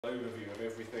overview of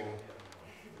everything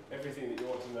that you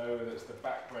want to know that's the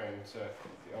background to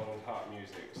the old harp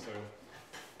music. So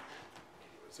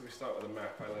we start with a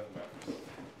map. I love maps.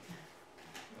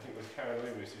 I think it was Karen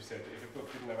Loomis who said that if a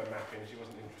book didn't have a map in, she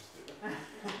wasn't interested.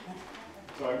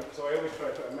 So I always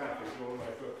try to put a map into all my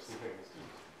books and things.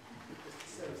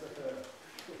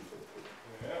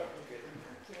 Yeah.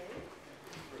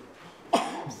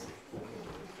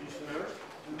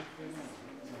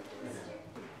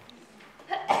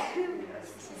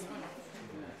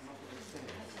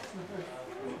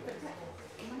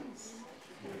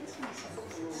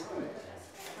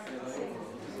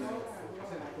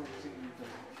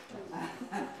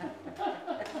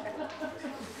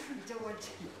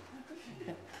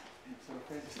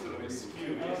 It's a little bit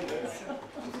skewed, isn't it?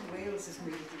 Wales is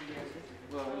moved in there.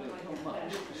 Well, not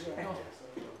much.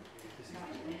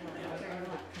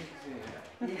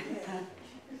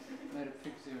 Made a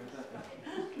pig's ear of that.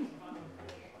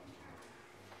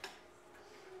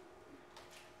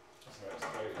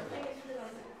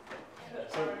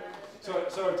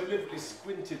 So I deliberately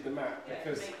squinted the map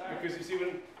because you see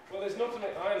there's not to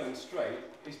make Ireland straight.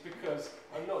 It's because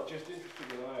I'm not just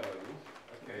interested in Ireland,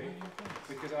 okay?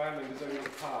 Because Ireland is only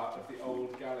part of the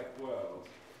old Gaelic world.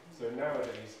 So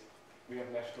nowadays we have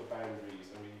national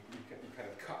boundaries and you kind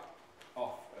of cut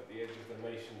off at the edge of the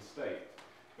nation state.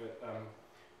 But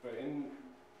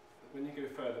when you go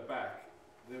further back,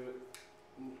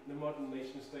 the modern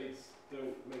nation states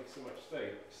don't make so much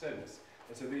sense.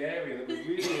 And so the area that we're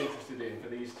really interested in for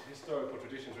these historical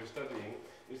traditions we're studying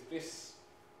is this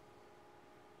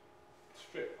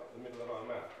strip up the middle of our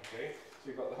map, okay? So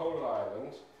you've got the whole of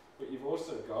Ireland, but you've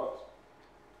also got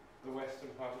the western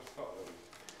part of Scotland.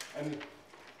 And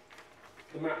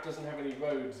the map doesn't have any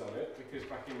roads on it, because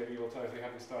back in medieval times we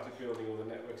hadn't started building all the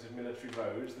networks of military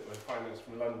roads that were financed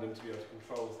from London to be able to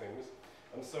control things.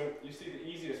 And so you see the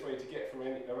easiest way to get from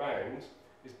around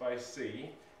is by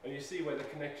sea. And you see where the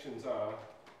connections are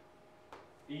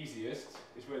easiest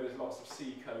is where there's lots of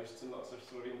sea coasts and lots of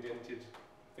sort of indented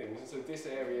things. And so this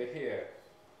area here,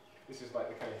 this is like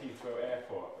the kind of Heathrow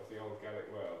Airport of the old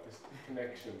Gaelic world, this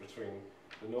connection between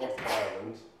the north of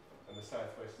Ireland and the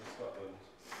southwest of Scotland.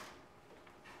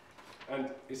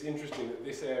 And it's interesting that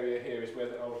this area here is where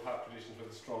the old harp traditions were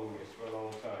the strongest for a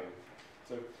long time.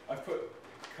 So I've put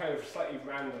kind of slightly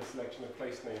random selection of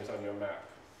place names on your map.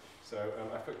 So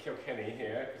I put Kilkenny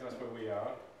here, because that's where we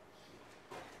are.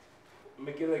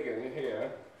 McGilligan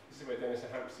here, this is where Dennis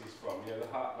and Hampstead's from, you know, the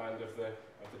heartland of the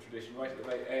tradition, right at the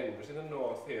very end. But in the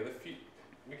north here,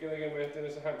 McGilligan where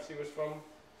Dennis and Hampstead was from,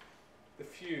 the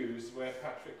Fuse where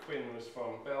Patrick Quinn was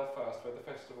from, Belfast where the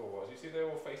festival was. You see they're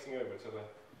all facing over to the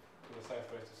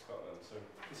southwest of Scotland. So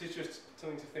this is just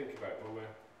something to think about when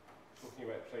we're talking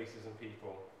about places and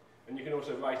people. And you can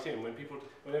also write in,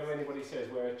 whenever anybody says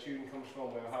where a tune comes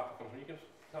from, where a harp comes from, you can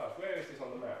ask, where is this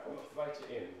on the map? Well, write it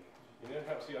in. You know,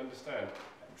 perhaps you understand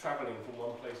travelling from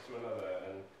one place to another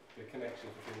and the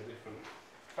connections between the different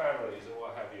families and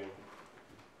what have you.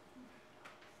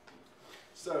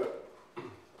 So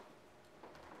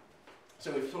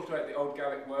we've talked about the old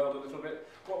Gaelic world a little bit.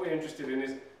 What we're interested in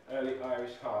is early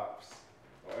Irish harps,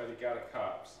 or early Gaelic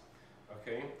harps.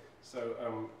 Okay,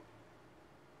 so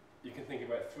you can think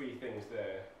about three things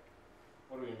there.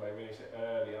 What do we mean by when we say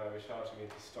early Irish harps? We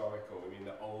mean historical. We mean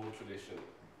the old tradition,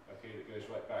 okay, that goes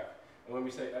right back. And when we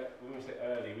say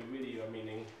early, we really are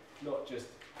meaning not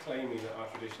just claiming that our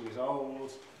tradition is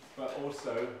old, but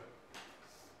also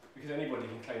because anybody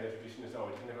can claim their tradition is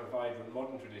old. You can have a vibrant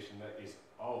modern tradition that is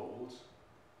old,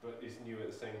 but is new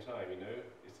at the same time. You know,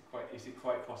 is it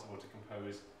quite possible to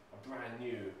compose a brand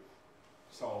new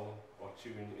song or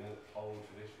tune in an old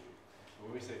tradition?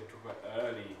 When we talk about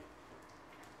early,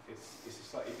 it's a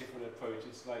slightly different approach.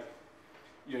 It's like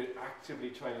you're actively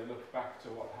trying to look back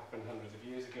to what happened hundreds of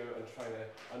years ago and trying to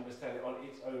understand it on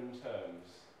its own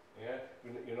terms. Yeah,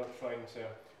 you're not trying to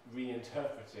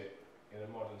reinterpret it in a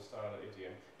modern style or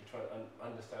idiom. You're trying to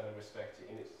understand and respect it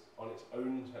on its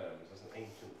own terms as an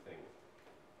ancient thing.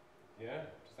 Yeah,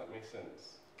 does that make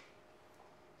sense?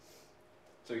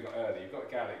 So you've got early, you've got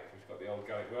Gaelic, you've got the old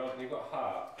Gaelic world, and you've got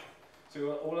harp. So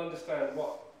we'll all understand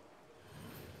what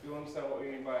we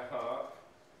mean by a harp,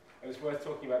 and it's worth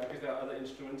talking about because there are other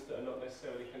instruments that are not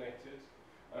necessarily connected.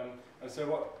 And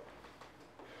so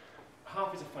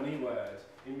harp is a funny word.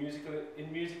 In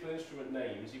musical instrument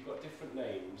names, you've got different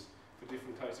names for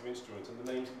different types of instruments, and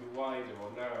the names can be wider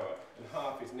or narrower. And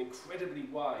harp is an incredibly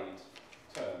wide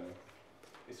term.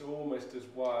 It's almost as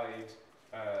wide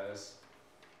as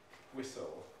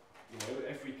whistle. You know,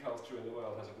 every culture in the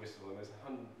world has a whistle, and there's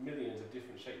millions of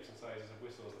different shapes and sizes of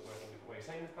whistles that work in different ways.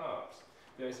 Same with harps.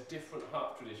 there's different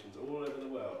harp traditions all over the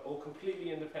world, all completely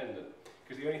independent.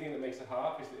 Because the only thing that makes a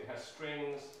harp is that it has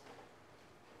strings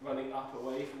running up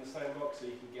away from the sound box so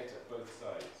you can get at both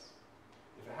sides.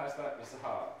 If it has that, it's a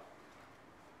harp.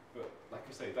 But like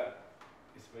I say, that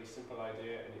is a very simple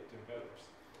idea, and it develops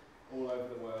all over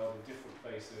the world in different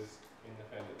places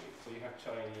independently. So you have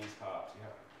Chinese harps, you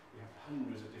have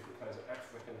hundreds of different kinds of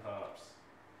African harps.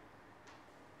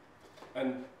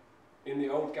 And in the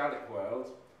old Gaelic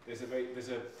world, there's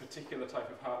a particular type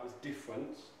of harp that's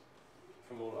different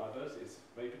from all others. It's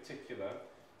very particular,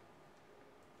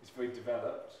 it's very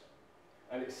developed,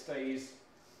 and it stays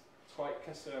quite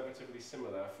conservatively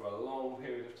similar for a long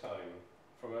period of time,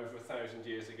 from over 1,000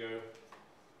 years ago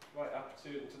right up to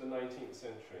the 19th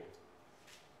century.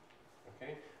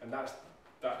 Okay, and that's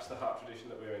the harp tradition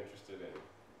that we're interested in.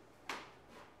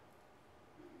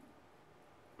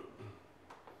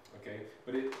 Okay,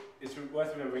 but it's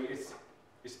worth remembering it's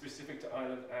specific to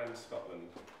Ireland and Scotland.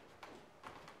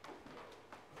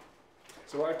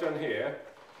 So what I've done here,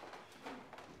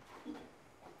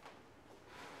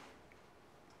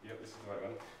 yep, this is the right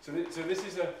one. So this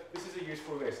is a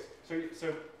useful list.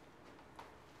 So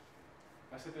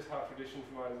I said this harp tradition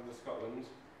from Ireland and Scotland,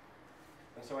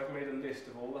 and so I've made a list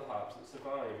of all the harps that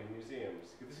survive in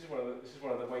museums. This is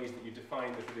one of the ways that you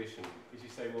define the tradition. Is you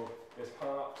say, well, there's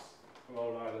harps from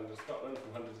old Ireland and Scotland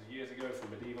from hundreds of years ago,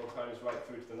 from medieval times right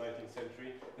through to the 19th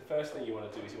century. The first thing you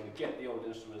want to do is you want to get the old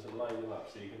instruments and line them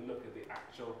up so you can look at the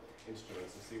actual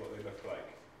instruments and see what they look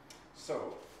like.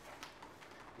 So,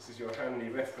 this is your handy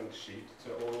reference sheet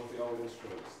to all of the old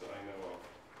instruments that I know of.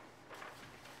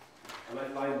 And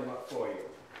I've lined them up for you.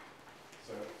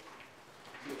 So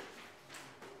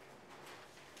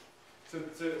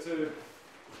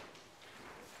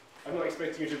I'm not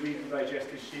expecting you to read and digest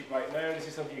this sheet right now. This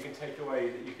is something you can take away,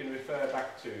 that you can refer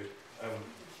back to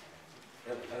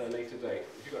at a later date.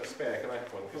 If you've got a spare, can I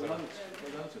have one? Because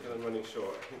I'm running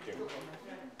short. Thank you.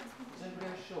 Is anybody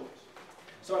else short?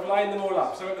 So I've lined them all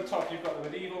up. So at the top you've got the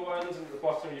medieval ones, and at the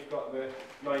bottom you've got the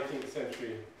 19th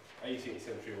century, 18th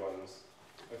century ones.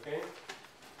 Okay?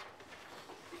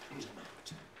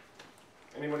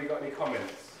 Anybody got any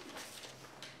comments?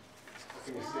 What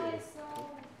can you see?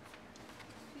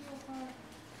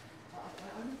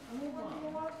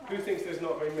 Who thinks there's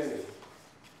not very many?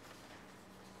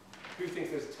 Who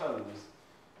thinks there's tons?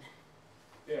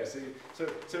 Yeah, so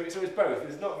it's both.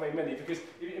 There's not very many, because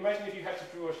imagine if you had to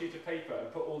draw a sheet of paper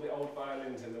and put all the old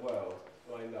violins in the world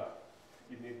lined up.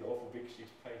 You'd need an awful big sheet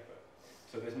of paper.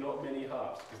 So there's not many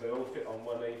harps, because they all fit on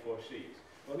one A4 sheet.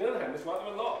 On the other hand, there's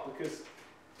rather a lot, because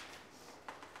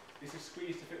this is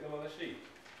squeezed to fit them on a sheet.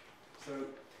 So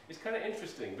it's kind of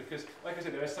interesting, because, like I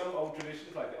said, there are some old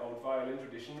traditions, like the old violin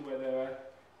tradition, where there are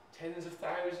tens of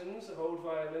thousands of old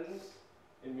violins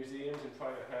in museums in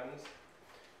private hands.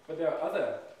 But there are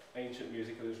other ancient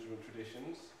musical instrument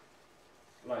traditions,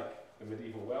 like the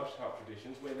medieval Welsh harp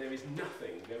traditions, where there is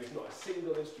nothing. There is not a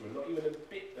single instrument, not even a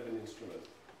bit of an instrument.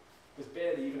 There's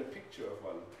barely even a picture of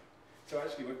one. So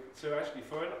actually,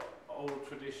 for an old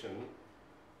tradition,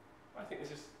 I think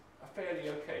this is fairly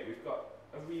okay. We've got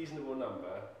a reasonable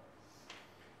number.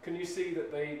 Can you see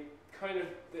that they kind of,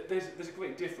 there's a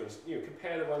great difference. You know,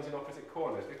 compare the ones in opposite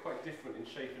corners. They're quite different in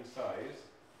shape and size.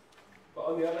 But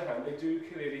on the other hand, they do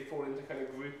clearly fall into kind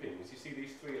of groupings. You see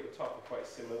these three at the top are quite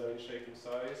similar in shape and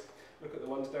size. Look at the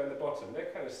ones down the bottom.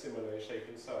 They're kind of similar in shape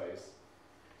and size.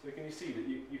 So can you see that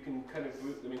you can kind of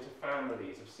group them into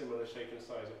families of similar shape and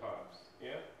size of harps?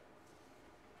 Yeah?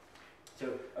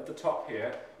 So at the top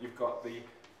here, you've got the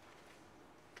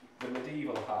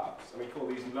medieval harps, and we call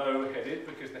these low-headed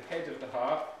because the head of the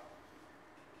harp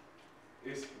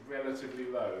is relatively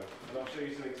low. And I'll show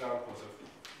you some examples of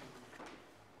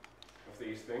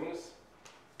these things.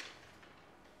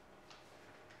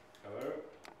 Hello,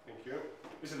 thank you.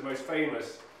 This is the most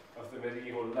famous of the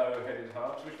medieval low-headed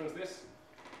harps. Which one's this?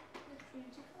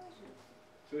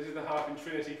 So this is the harp in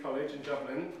Trinity College in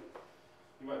Dublin.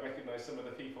 You might recognise some of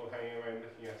the people hanging around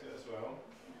looking at it as well.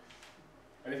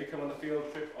 And if you come on the field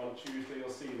trip on Tuesday, you'll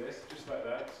see this, just like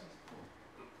that.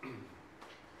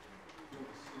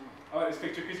 I like this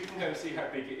picture because you can kind of see how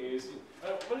big it is.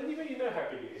 Well, anyway, you know how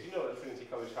big it is. You know what the Trinity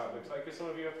College harp looks like, because some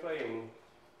of you are playing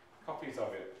copies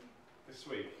of it this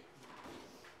week.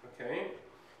 Okay.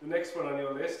 The next one on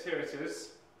your list, here it is.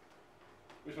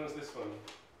 Which one's this one?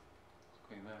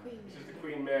 Queen Mary. This is the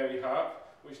Queen Mary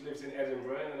harp, which lives in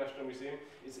Edinburgh in the National Museum.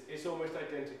 It's almost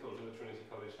identical to the Trinity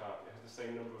College harp. It has the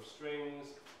same number of strings,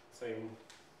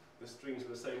 the strings are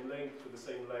the same length, with the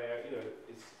same layout. You know,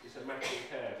 it's a matching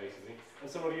pair basically. And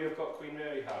some of you have got Queen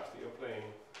Mary harps that you're playing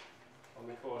on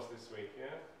the course this week.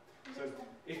 Yeah. So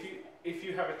if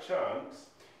you have a chance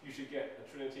you should get a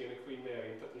Trinity and a Queen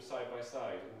Mary and put them side by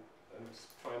side and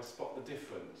try and spot the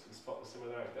difference and spot the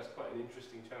similarity. That's quite an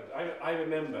interesting challenge. I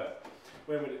remember,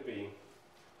 when would it be?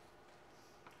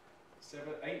 7,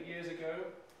 8 years ago,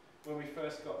 when we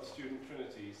first got the student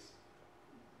Trinities,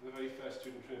 the very first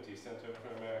student Trinities sent over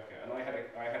from America, and I had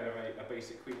a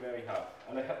basic Queen Mary harp,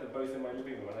 and I had them both in my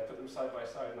living room, and I put them side by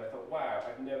side, and I thought, wow,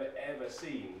 I've never ever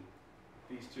seen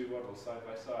these two models side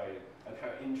by side, and how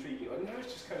intriguing. And now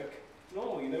it's just kind of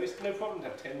normal, you know, it's no problem to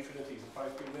have 10 Trinities and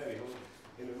 5 Queen Marys all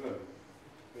in a room.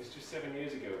 But it's just 7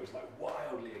 years ago, it was like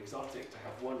wildly exotic to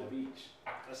have one of each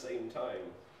at the same time.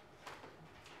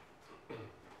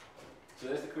 So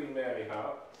there's the Queen Mary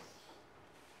harp.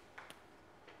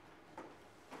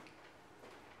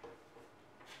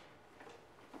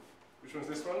 Which one's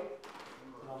this one?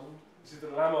 This is the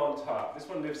Lamont harp. This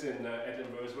one lives in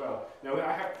Edinburgh as well. Now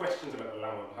I have questions about the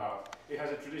Lamont harp. It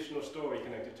has a traditional story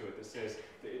connected to it that says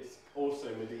that it's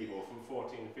also medieval from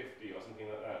 1450 or something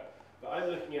like that. But I'm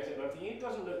looking at it and I'm thinking it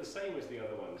doesn't look the same as the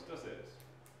other ones, does it?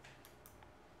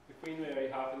 The Queen Mary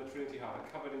harp and the Trinity harp are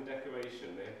covered in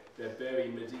decoration. They're very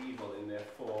medieval in their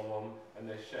form and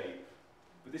their shape.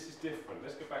 But this is different.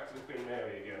 Let's go back to the Queen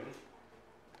Mary again.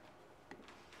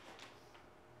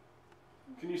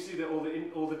 Can you see that all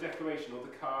the decoration, all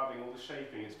the carving, all the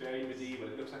shaping, it's very medieval.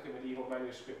 It looks like a medieval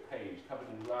manuscript page covered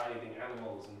in writhing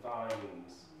animals and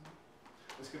vines.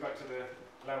 Let's go back to the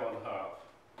Lamont harp.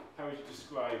 How would you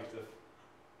describe the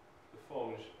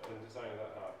form and design of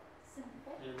that harp?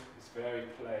 Simple. It's very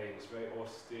plain, it's very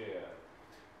austere.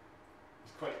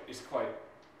 It's quite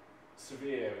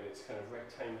severe in its kind of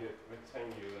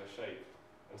rectangular shape.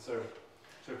 And so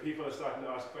people are starting to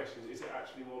ask questions, is it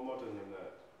actually more modern than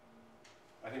that?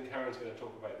 I think Karen's going to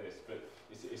talk about this, but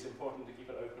it's important to keep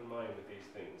an open mind with these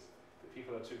things. That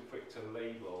people are too quick to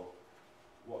label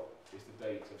what is the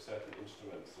date of certain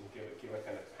instruments and give a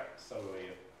kind of packed summary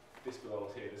of this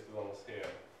belongs here, this belongs here.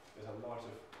 There's a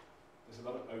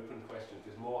lot of open questions.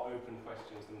 There's more open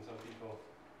questions than some people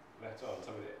let on.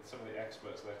 Some of the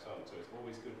experts let on. So it's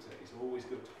always good to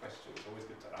question. It's always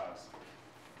good to ask.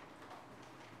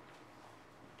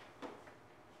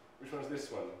 Which one's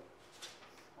this one?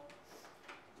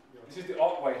 This is the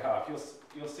Otway harp.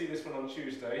 You'll see this one on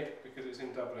Tuesday because it's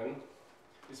in Dublin.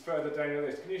 It's further down the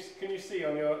list. Can you see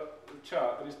on your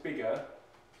chart that it's bigger?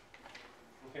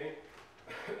 Okay.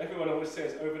 Everyone always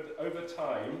says over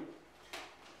time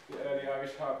the early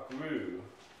Irish harp grew.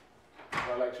 And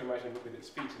I like to imagine it with its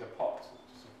feet in a pot.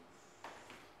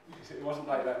 It wasn't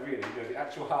like that really. You know, the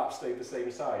actual harp stayed the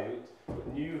same size, but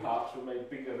new harps were made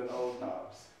bigger than old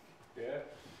harps. Yeah.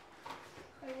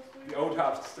 The old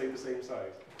harps stayed the same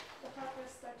size. The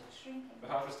harpers started shrinking. The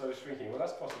harpers started shrinking. Well,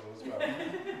 that's possible as well.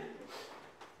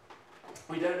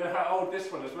 We don't know how old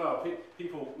this one as well.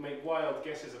 People make wild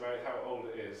guesses about how old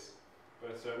it is.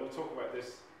 But we'll talk about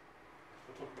this.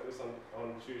 We'll talk about this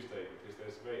on Tuesday because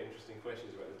there's very interesting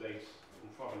questions about the date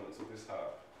and provenance of this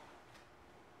harp.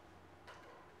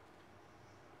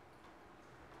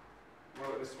 What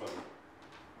about this one?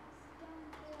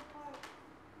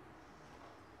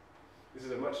 This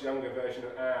is a much younger version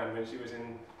of Anne when she was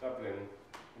in Dublin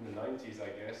in the 90s, I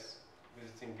guess,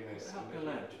 visiting Guinness.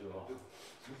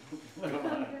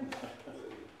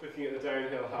 Looking at the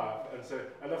downhill harp. And so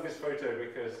I love this photo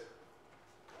because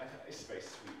it's very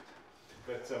sweet.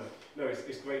 But no,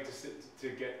 it's great to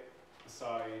get the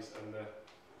size and the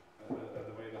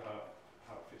way the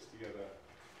harp fits together.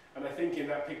 And I think in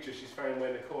that picture she's found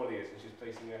where Nicole is and she's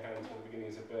placing her hands on the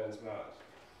beginnings of Burns March.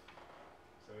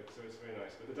 So it's very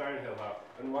nice. But the downhill harp.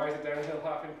 And why is the downhill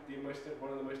harp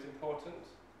one of the most important?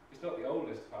 It's not the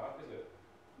oldest harp, is it?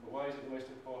 But why is it the most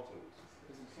important?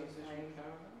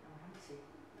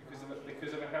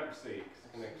 Because of a Hampsey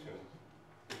connection.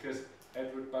 Because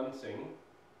Edward Bunting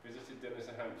visited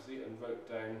Dennis a Hampsey and wrote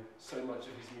down so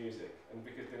much of his music. And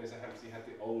because Dennis a Hampsey had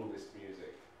the oldest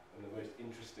music and the most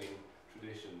interesting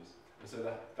traditions. And so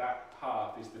that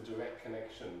harp is the direct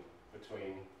connection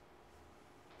between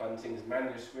Bunting's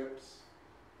manuscripts,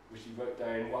 which he wrote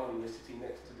down while he was sitting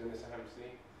next to Dennis a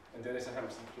Hampsey, and Dennis a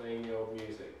Hampsey playing the old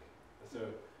music. And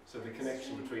so the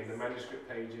connection between the manuscript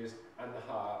pages and the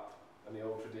harp and the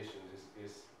old traditions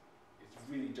is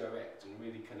really direct and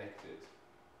really connected.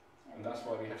 And that's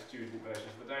why we have student versions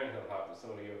of the downhill harp that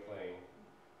some of you are playing.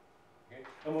 Okay?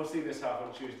 And we'll see this harp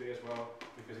on Tuesday as well,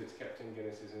 because it's kept in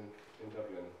Guinness's in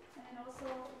Dublin. And also,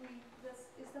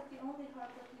 is that the only harp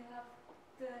that you have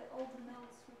all the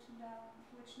notes written down?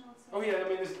 Which notes are? Oh yeah, I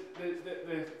mean,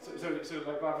 so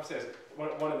like Barbara says,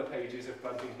 one of the pages of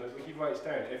Bunting's notes, he writes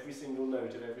down every single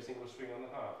note of every single string on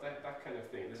the harp. That kind of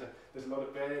thing. There's a lot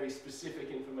of very specific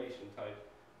information tied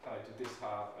tied to this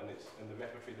harp and the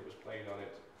repertory that was played on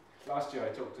it. Last year I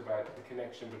talked about the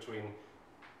connection between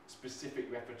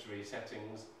specific repertory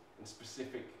settings and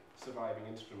specific surviving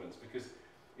instruments, because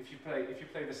if you play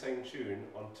the same tune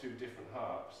on two different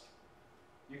harps,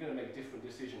 you're going to make different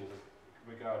decisions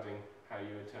regarding how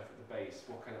you interpret the bass,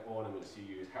 what kind of ornaments you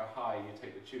use, how high you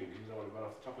take the tune, because you don't want to run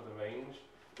off the top of the range,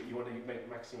 but you want to make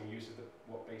maximum use of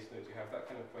what bass notes you have, that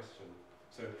kind of question.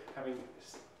 So having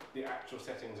the actual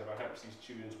settings of a Hampsey's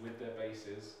tunes with their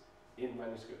basses in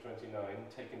manuscript 29,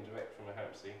 taken direct from a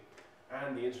Hampsey,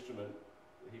 and the instrument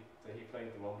that he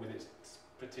played them on with its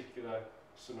particular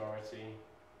sonority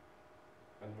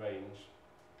and range.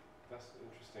 That's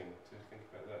interesting to think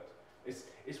about that.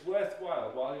 It's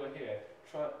worthwhile while you're here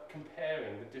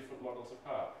comparing the different models of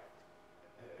harp.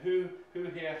 Who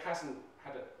here hasn't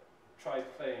tried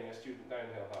playing a student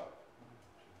downhill harp?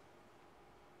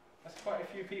 That's quite a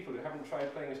few people who haven't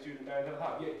tried playing a student downhill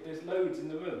harp. Yet there's loads in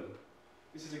the room.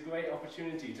 This is a great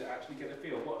opportunity to actually get a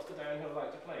feel. What's the downhill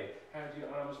like to play? How do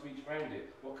your arms reach around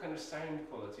it? What kind of sound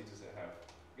quality does it have?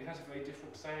 It has a very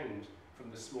different sound from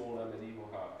the smaller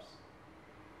medieval harps.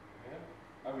 Yeah?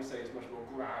 I would say it's much more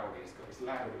growly, it's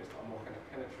louder, it's got a more kind of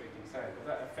penetrating sound, but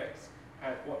that affects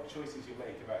what choices you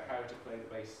make about how to play the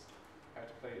bass, how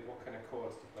to play it, what kind of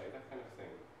chords to play, that kind of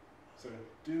thing. So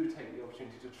do take the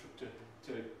opportunity to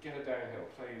get a downhill,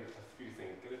 play a few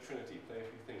things, get a trinity, play a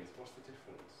few things. What's the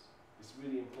difference? It's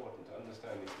really important to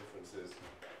understand these differences.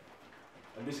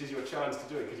 And this is your chance to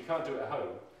do it, because you can't do it at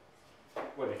home.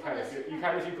 Well, you can if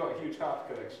you've got a huge harp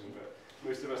collection, but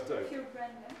most of us don't. Pure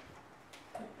Brenda.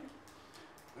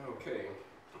 Okay.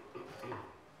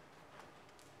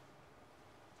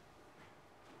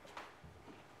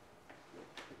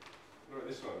 Right,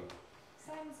 this one.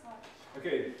 Simon's harp.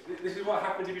 Okay, this is what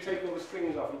happens if you take all the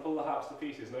strings off and pull the harps to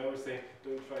pieces. And I always say,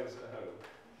 don't try this at home,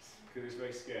 because it's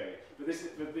very scary. But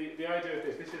the idea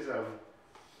of this is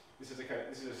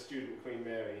a student Queen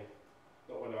Mary,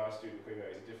 not one of our student Queen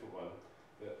Marys, a different one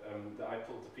that I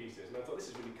pulled to pieces. And I thought this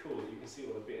is really cool. You can see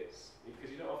all the bits because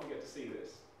you don't often get to see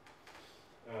this.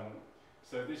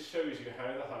 So this shows you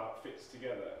how the harp fits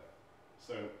together.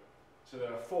 So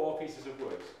there are 4 pieces of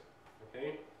wood,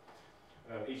 okay?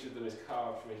 Each of them is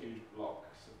carved from a huge block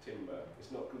of timber.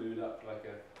 It's not glued up like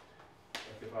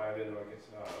a violin or a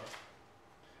guitar.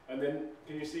 And then,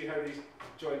 can you see how these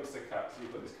joints are cut? So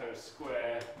you've got this kind of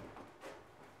square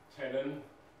tenon,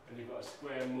 and you've got a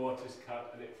square mortise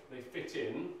cut, and they fit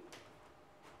in,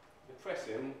 they press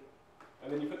in,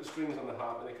 and then you put the strings on the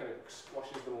harp and it kind of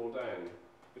squashes them all down.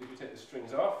 But if you take the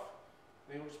strings off,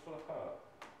 they all just pull apart.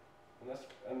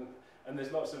 And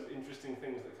there's lots of interesting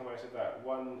things that come out of that.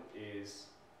 One is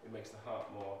it makes the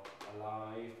harp more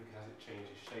alive because it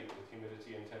changes shape with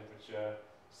humidity and temperature.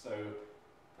 So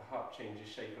the harp changes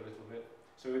shape a little bit.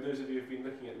 So those of you who've been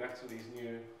looking at Natalie's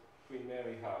new Queen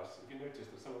Mary house, have you noticed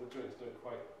that some of the joints don't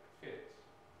quite fit?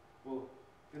 Well,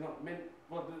 they're not meant,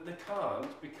 well, they can't,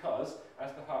 because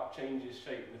as the harp changes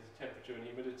shape with temperature and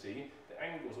humidity, the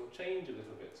angles will change a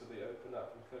little bit so they open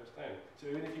up and close down.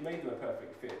 So even if you made them a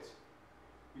perfect fit,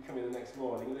 you come in the next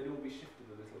morning, they'd all be shifted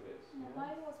a little bit. No,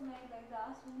 mine was made like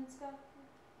that when it's got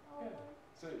over.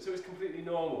 Yeah. So it's completely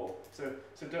normal. So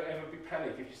don't ever be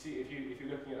panic if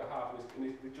you're looking at a harp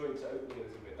and the joints are opening a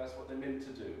little bit. That's what they're meant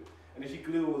to do. And if you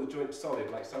glue all the joints solid,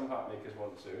 like some harp makers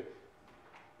want to,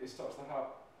 it stops the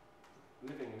harp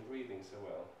living and breathing so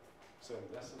well. So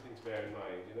that's something to bear in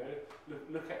mind, you know.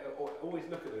 Always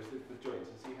look at the joints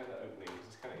and see how they're opening, because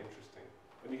it's kind of interesting.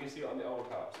 And you can see it on the old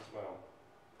harps as well.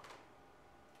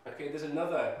 Okay, there's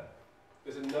another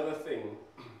thing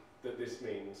that this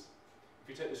means. If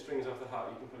you take the strings off the harp,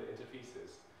 you can put it into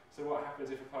pieces. So what happens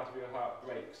if a part of your harp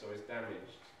breaks or is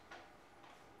damaged?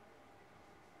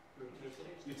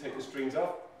 You take the strings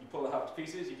off, you pull the harp to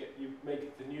pieces, you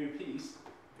make the new piece,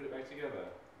 put it back together.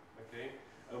 Okay?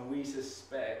 And we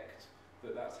suspect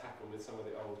that that's happened with some of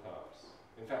the old harps.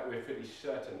 In fact, we're pretty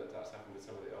certain that that's happened with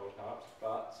some of the old harps,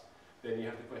 but then you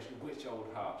have the question, which old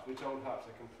harps? Which old harps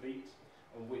are complete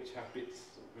and which have bits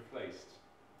replaced?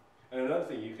 And another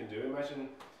thing you can do, imagine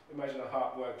a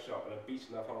harp workshop and a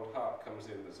beaten up old harp comes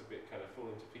in that's a bit kind of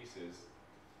falling to pieces.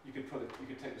 You could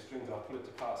take the strings off, put it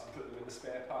to parts and put them in the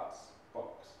spare parts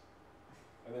box.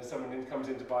 And then someone comes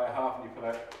in to buy a harp and you pull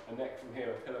out a neck from here,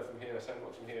 a pillar from here, a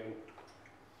sandwich from here.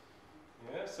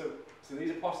 Yeah, so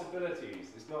these are possibilities.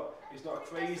 It's not a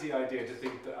crazy idea to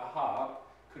think that a harp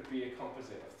could be a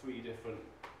composite of three different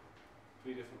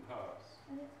parts.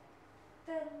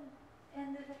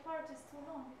 And if the part is too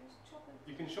long, you just chop it.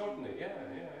 You can shorten it, yeah.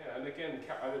 And again,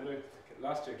 I don't know,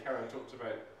 last year Karen talked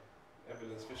about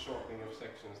evidence for shortening of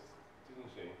sections,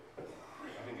 didn't she?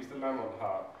 I think it's the Lamont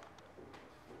harp.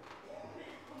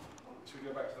 to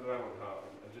go back to the Ramon harp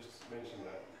and just mention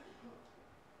that.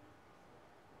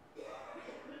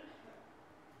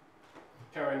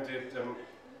 Karen did an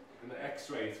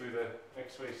X-ray through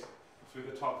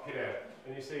the top here,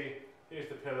 and you see here's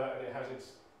the pillar, and it has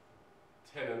its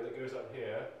tenon that goes up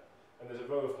here, and there's a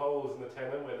row of holes in the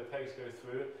tenon where the pegs go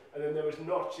through, and then there was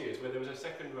notches where there was a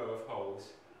second row of holes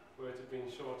where it had been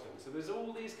shortened. So there's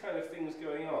all these kind of things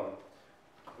going on.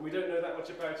 We don't know that much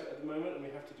about it at the moment, and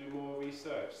we have to do more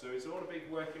research. So it's all a big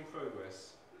work in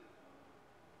progress.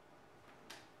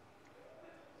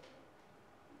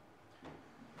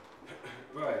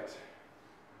 Right.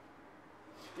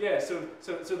 Yeah, so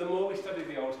the more we study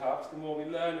the old harps, the more we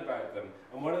learn about them.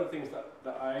 And one of the things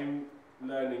that I'm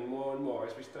learning more and more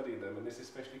as we study them, and this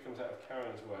especially comes out of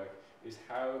Karen's work, is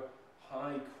how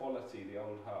high quality the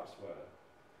old harps were.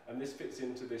 And this fits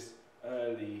into this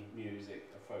early music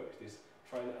approach, this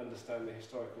trying to understand the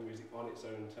historical music on its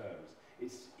own terms.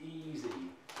 It's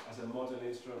easy as a modern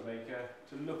instrument maker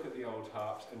to look at the old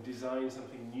harps and design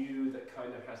something new that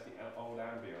kind of has the old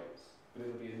ambience, but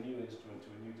it'll be a new instrument to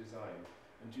a new design.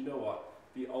 And do you know what?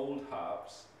 The old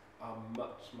harps are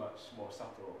much, much more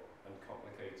subtle and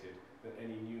complicated than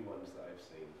any new ones that I've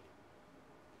seen.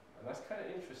 And that's kind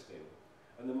of interesting.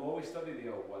 And the more we study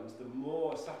the old ones, the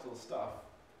more subtle stuff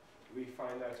we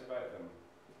find out about them.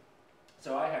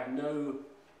 So I have no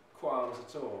qualms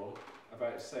at all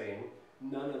about saying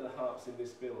none of the harps in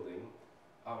this building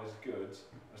are as good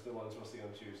as the ones we'll see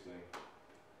on Tuesday.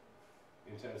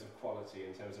 In terms of quality,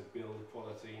 in terms of build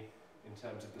quality, in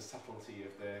terms of the subtlety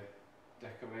of their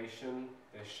decoration,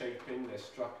 their shaping, their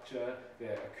structure,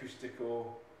 their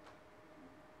acoustical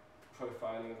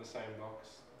profiling of the sound box.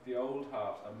 The old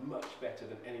harps are much better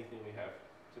than anything we have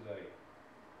today.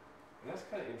 And that's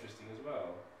kind of interesting as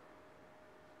well.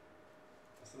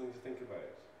 That's something to think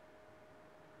about.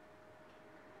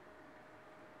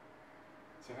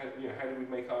 So how do we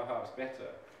make our harps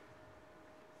better?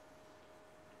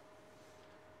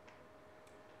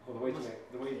 Well,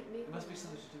 it must be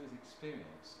something to do with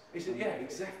experience. Yeah,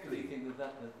 exactly. You think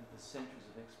that the centuries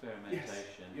of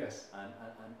experimentation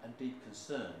and deep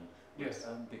concern,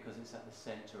 because it's at the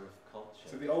centre of culture.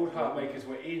 So the old harp makers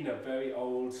were in a very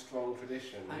old, strong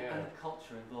tradition. And a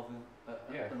culture involving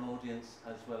an audience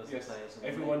as well as the players. And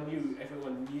everyone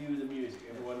knew the music.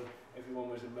 Everyone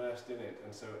was immersed in it,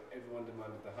 and so everyone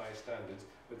demanded the high standards.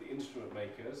 But the instrument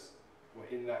makers were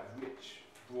in that rich,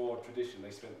 broad tradition.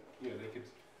 They spent,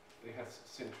 they had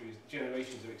centuries,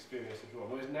 generations of experience to draw on.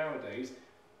 Whereas nowadays,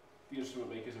 the instrument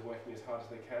makers are working as hard as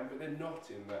they can, but they're not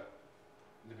in that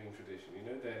living tradition.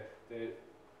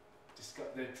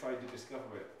 They're trying to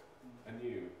discover it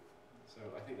anew. So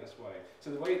I think that's why. So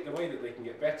the way that they can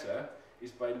get better is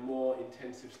by more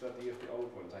intensive study of the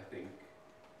old ones, I think.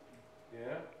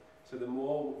 Yeah. So the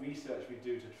more research we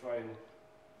do to try and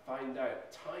find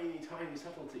out tiny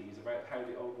subtleties about how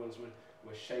the old ones were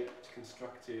shaped,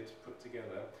 constructed, put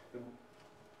together,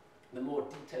 the more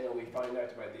detail we find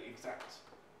out about the exact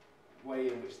way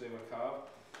in which they were carved,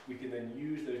 we can then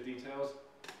use those details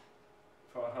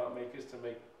for our harp makers to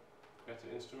make better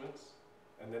instruments,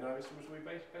 and then our instruments will be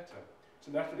better.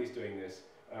 So Natalie's doing this.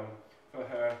 For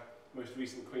her most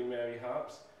recent Queen Mary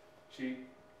harps, she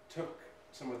took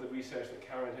some of the research that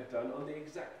Karen had done on the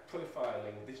exact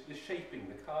profiling, the shaping,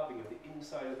 the carving of the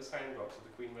inside of the sound box of the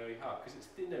Queen Mary harp, because it's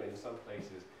thinner in some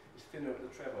places. It's thinner at the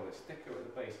treble, it's thicker at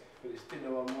the bass, but it's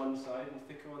thinner on one side and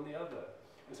thicker on the other.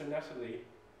 And so Natalie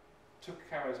took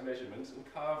Karen's measurements and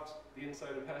carved the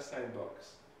inside of her sound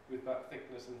box with that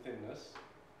thickness and thinness,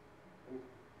 and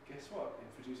guess what?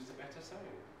 It produces a better sound.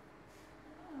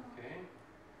 Okay?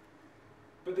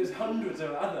 But there's hundreds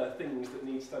of other things that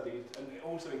need studied and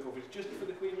also incorporated just for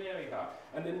the Queen Mary harp.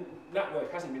 And then that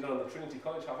work hasn't been done on the Trinity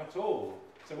College harp at all.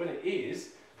 So when it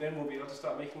is, then we'll be able to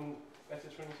start making better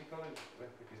Trinity College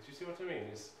replicas. Do you see what I mean?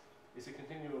 It's a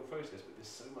continual process, but there's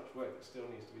so much work that still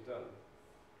needs to be done.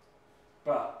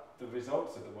 But the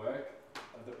results of the work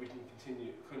are that we can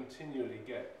continually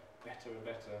get better and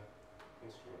better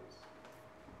instruments.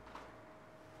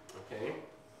 Okay?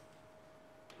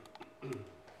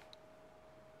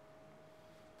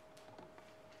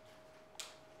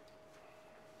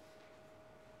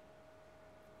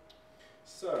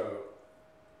 So,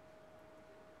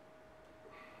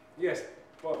 yes,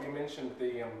 Bob, you mentioned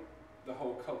the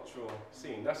whole cultural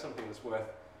scene. That's something that's worth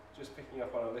just picking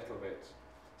up on a little bit.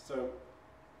 So,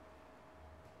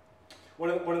 one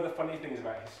of the funny things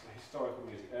about historical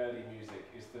music, early music,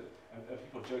 is that, and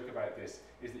people joke about this,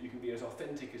 is that you can be as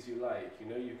authentic as you like.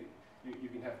 You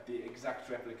can have the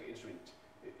exact replica instrument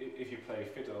if you play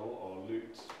fiddle or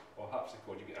lute or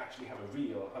harpsichord, you can actually have a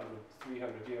real 100,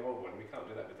 300-year-old one. We can't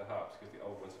do that with the harps because the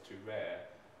old ones are too rare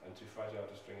and too fragile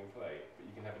to string and play, but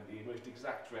you can have the most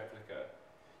exact replica.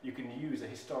 You can use a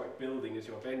historic building as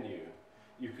your venue.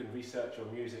 You can research your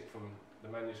music from the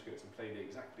manuscripts and play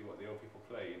exactly what the old people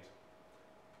played.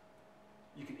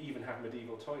 You can even have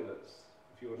medieval toilets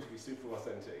if you want to be super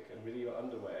authentic, and medieval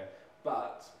underwear,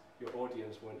 but your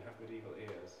audience won't have medieval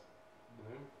ears. You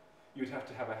know? You'd have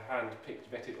to have a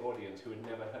hand-picked, vetted audience who had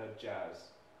never heard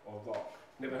jazz or rock,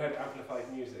 never heard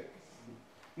amplified music,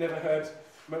 never heard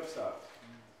Mozart,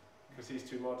 because he's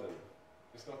too modern.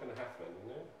 It's not going to happen, you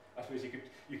know. I suppose you could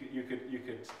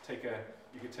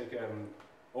take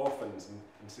orphans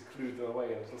and seclude them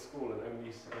away in a little school and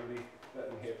only let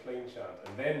them hear plain chant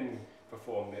and then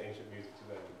perform the ancient music to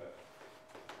them. But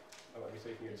I might be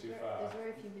taking it too far. There's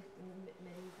very few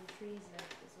medieval trees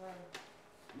left as well.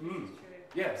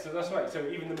 Yeah, so that's right. So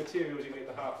even the materials you make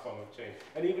the harp from have changed.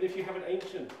 And even if you have an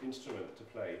ancient instrument to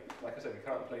play, like I said, we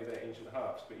can't play their ancient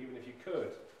harps, but even if you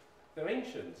could, they're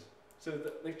ancient, so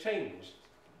that they've changed.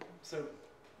 So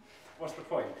what's the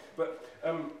point? But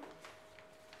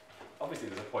obviously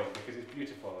there's a point because it's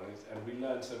beautiful and we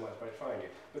learn so much by trying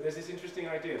it. But there's this interesting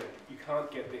idea that you can't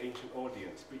get the ancient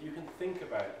audience, but you can think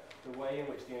about the way in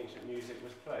which the ancient music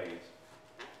was played.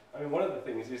 I mean, one of the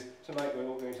things is, tonight we're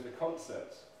all going to the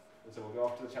concert, and so we'll go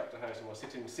off to the chapter house and we'll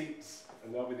sit in seats,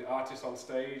 and there'll be the artists on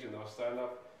stage, and they'll stand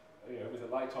up, you know, with a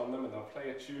light on them, and they'll play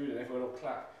a tune, and everyone will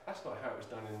clap. That's not how it was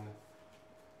done in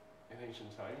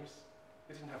ancient times.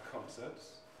 They didn't have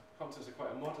concerts. Concerts are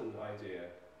quite a modern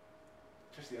idea.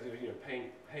 Just the idea of, you know,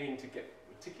 paying to get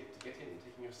a ticket to get in,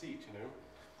 taking your seat, you know.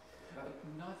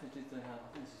 Neither did they have. I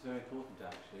think this is very important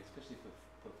actually, especially for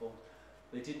performers.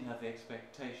 They didn't have the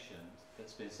expectation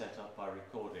that's been set up by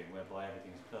recording, whereby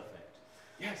everything's perfect.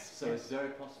 Yes. So it's very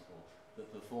possible that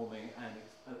performing and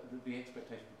the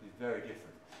expectation would be very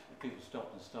different. If people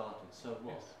stopped and started, so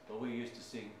what? Yes. Well, we're used to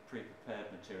seeing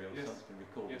pre-prepared material, something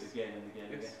recorded again and again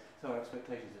and again. So our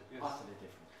expectations are utterly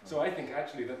different. So I think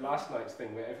actually that last night's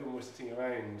thing, where everyone was sitting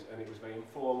around and it was very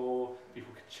informal,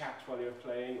 people could chat while you were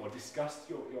playing, or discuss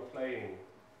your playing,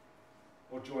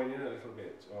 or join in a little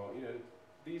bit, or, you know,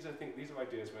 these are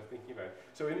ideas worth thinking about.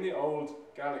 So in the old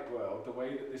Gaelic world, the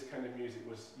way that this kind of music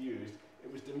was used,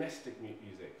 it was domestic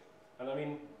music. And I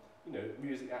mean, you know,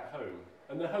 music at home.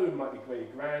 And the home might be very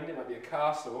grand, it might be a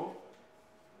castle,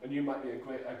 and you might be a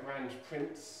grand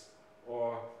prince,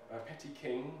 or a petty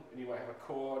king, and you might have a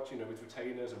court, you know, with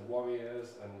retainers and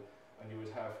warriors, and you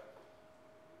would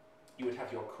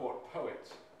have your court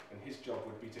poet, and his job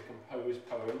would be to compose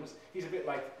poems. He's a bit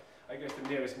like, I guess the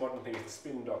nearest modern thing is the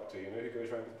spin doctor, you know, who goes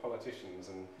around with politicians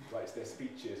and writes their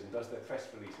speeches and does their press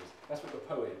releases. That's what the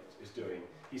poet is doing.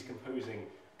 He's composing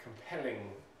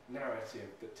compelling narrative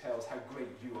that tells how great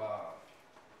you are,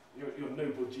 your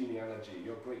noble genealogy,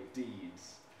 your great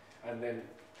deeds. And then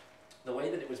the way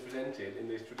that it was presented in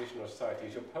these traditional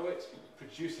societies, your poet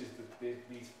produces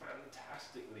these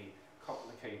fantastically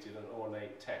complicated and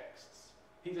ornate texts.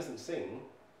 He doesn't sing,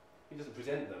 he doesn't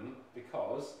present them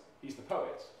because he's the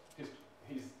poet.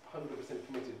 He's 100%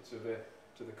 committed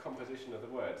to the composition of the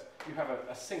words. You have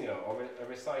a singer or a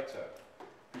reciter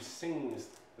who sings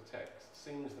the text,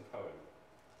 sings the poem.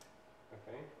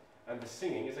 Okay? And the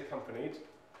singing is accompanied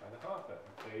by the harper,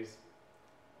 who plays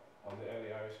on the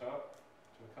early Irish harp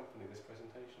to accompany this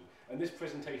presentation. And this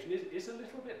presentation is a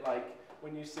little bit like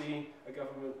when you see a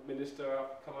government minister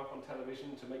come up on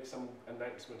television to make some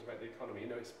announcement about the economy. You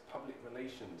know, it's public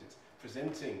relations, it's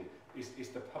presenting, is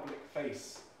the public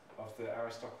face of the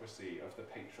aristocracy, of the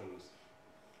patrons.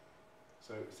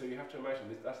 So you have to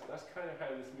imagine, that's kind of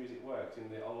how this music worked in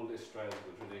the oldest strands of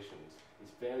the traditions.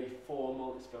 It's very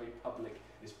formal, it's very public,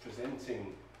 it's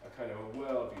presenting a kind of a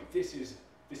worldview. This is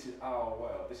our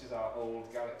world, this is our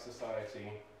old Gaelic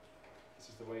society, this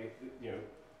is the way, you know,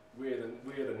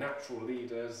 we're the natural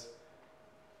leaders,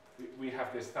 we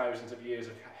have this thousands of years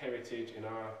of heritage in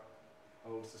our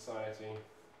old society,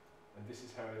 and this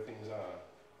is how things are.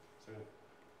 So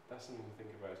that's something to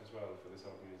think about as well for this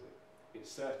old music. It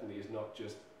certainly is not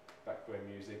just background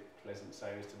music, pleasant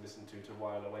sounds to listen to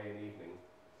while away in the evening.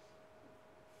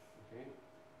 Okay?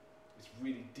 It's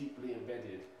really deeply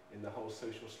embedded in the whole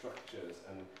social structures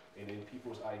and in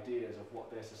people's ideas of what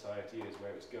their society is,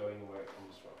 where it's going and where it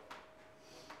comes from.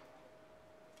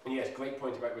 And yes, great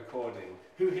point about recording.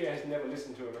 Who here has never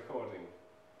listened to a recording?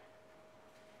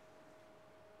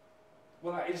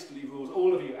 Well, that instantly rules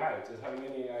all of you out as having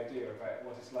any idea about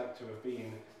what it's like to have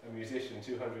been a musician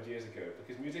 200 years ago,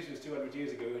 because musicians 200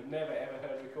 years ago had never ever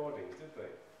heard recordings, did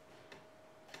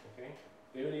they? Okay?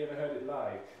 They only ever heard it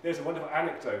live. There's a wonderful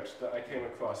anecdote that I came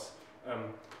across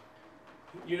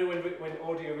You know when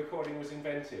audio recording was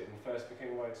invented and first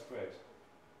became widespread?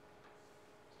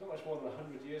 It's not much more than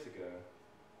 100 years ago.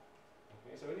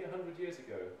 Okay, so only 100 years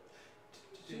ago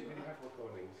didn't really have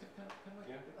recordings.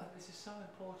 This is so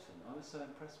important. I was so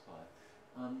impressed by it.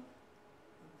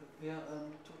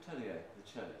 Tortelier, the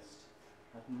cellist,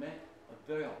 had met a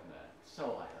very old man,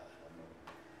 so I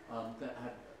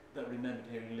heard, that remembered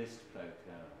hearing Liszt play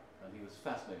piano, and he was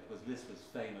fascinated because Liszt was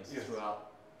famous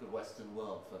throughout the Western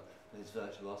world for his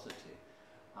virtuosity.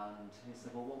 And he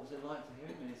said, well, what was it like to hear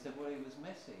him? And he said, well, he was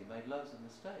messy, he made loads of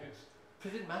mistakes. But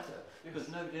it didn't matter,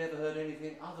 because nobody ever heard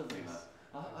anything other than that.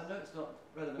 I know it's not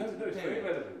relevant to the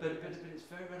period, but it's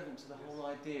very relevant to the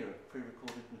whole idea of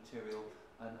pre-recorded material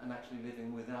and actually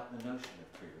living without the notion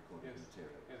of pre-recorded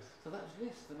material. So that was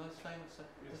Liszt, the most famous.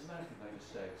 Doesn't matter if he made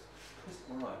mistakes.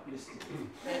 All right, Liszt.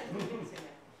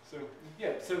 So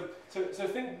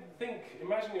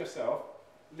imagine yourself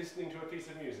listening to a piece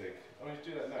of music. I'm going to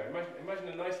do that now.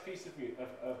 Imagine a nice piece of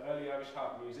early Irish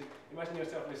harp music. Imagine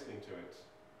yourself listening to it.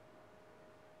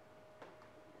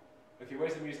 Okay,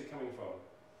 where's the music coming from?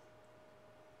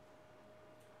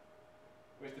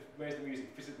 Where's the music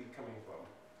physically coming from?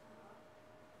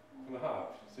 From the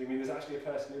harp. So you mean there's actually a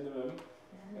person in the room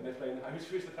and they're playing the harp.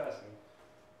 Who's the person?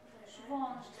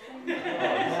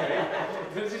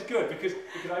 This is good because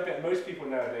I bet most people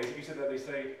nowadays, if you said that, they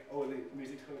say, oh, the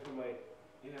music's coming from my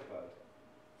earbud,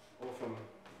 or from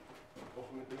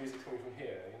the music's coming from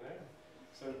here, you know.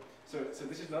 So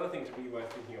this is another thing to be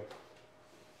worth thinking of.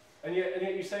 And yet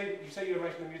you say you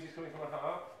imagine the music's coming from a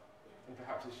harp, and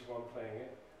perhaps it's Siobhan playing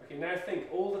it. Okay, now think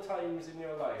all the times in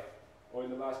your life, or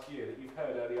in the last year, that you've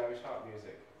heard early Irish harp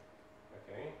music.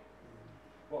 Okay,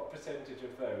 what percentage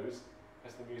of those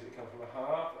has the music come from a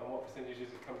harp, and what percentage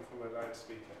is it coming from a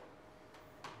loudspeaker?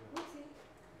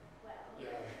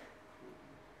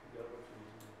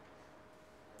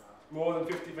 More than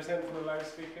 50% from a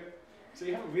loudspeaker? So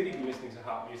you haven't really been listening to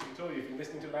harp music at all, you've been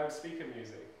listening to loudspeaker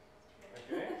music.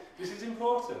 Okay? This is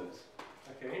important,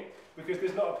 okay? Because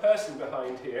there's not a person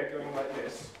behind here going like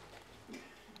this.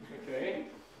 Okay?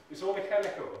 It's all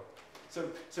mechanical. So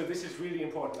this is really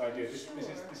important idea. This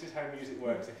is how music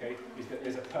works, okay? Is that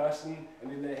there's a person,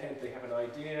 and in their head they have an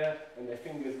idea, and their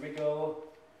fingers wriggle,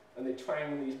 and they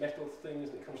twang these metal things,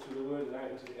 and it comes through the wood and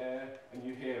out into the air, and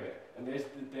you hear it. And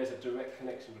there's a direct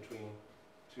connection between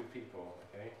two people,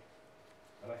 okay?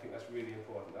 And I think that's really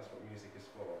important. That's what music is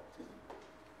for.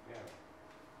 Yeah.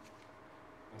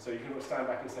 And so you can stand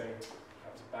back and say,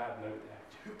 that was a bad note there.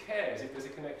 Who cares if there's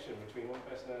a connection between one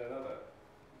person and another?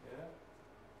 Yeah.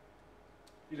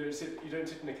 You don't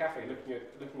sit in a cafe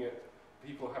looking at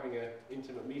people having an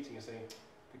intimate meeting and saying,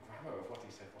 the grammar of what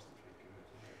he said wasn't very good.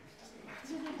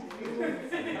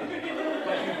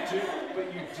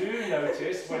 But you do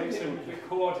notice when it's a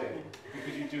recording,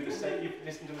 because you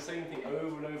listen to the same thing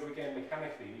over and over again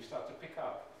mechanically, you start to pick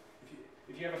up.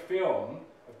 If you have a film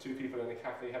of two people in a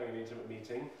cafe having an intimate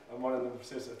meeting, and one of them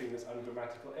says a thing that's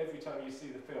ungrammatical, every time you see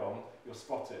the film, you'll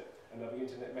spot it, and there'll be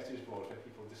internet message boards where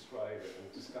people describe it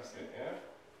and discuss it, yeah?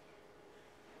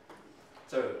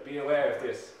 So, be aware of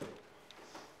this.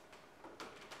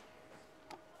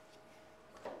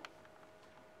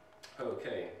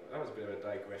 Okay, that was a bit of a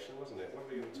digression, wasn't it? What are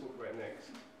we going to talk about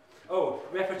next? Oh,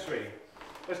 repertory.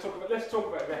 Let's talk about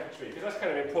repertory, because that's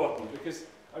kind of important, because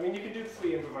I mean, you can do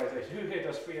free improvisation. Who here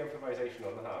does free improvisation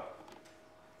on the harp?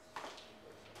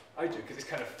 I do, because it's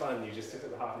kind of fun. You just sit at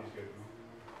the harp and you just go,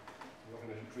 you're not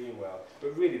going to dream well.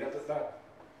 But really, that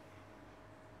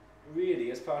really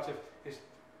is part of his...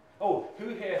 Oh, who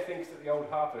here thinks that the old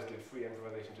harpers did free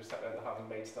improvisation, just sat there at the harp and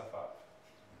made stuff up?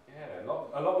 Yeah, a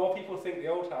lot more people think the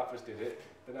old harpers did it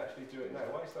than actually do it now.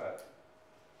 Why is that?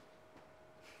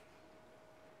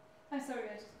 I'm sorry,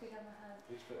 I just picked up my hand.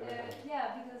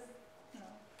 Yeah, because...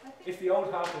 If the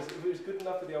old harpers, if it was good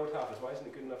enough for the old harpers, why isn't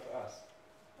it good enough for us?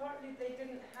 Partly they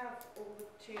didn't have all the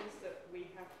tunes that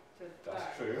we have to learn.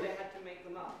 That's true. They had to make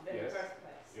them up in the first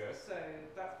place. Yes. So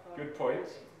that's part good point.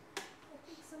 I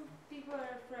think some people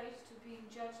are afraid to being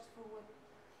judged for what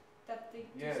that they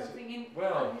do something in.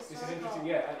 Well, this is interesting.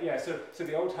 Yeah. So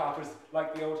the old harpers,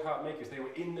 like the old harp makers, they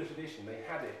were in the tradition. They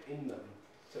had it in them.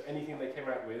 So anything they came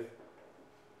out with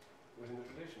was in the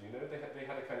tradition, you know, they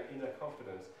had a kind of inner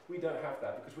confidence. We don't have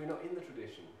that because we're not in the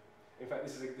tradition. In fact,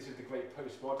 this is the great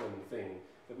postmodern thing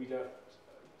that we don't.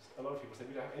 A lot of people say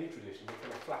we don't have any tradition. We're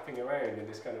kind of flapping around in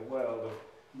this kind of world of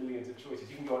millions of choices.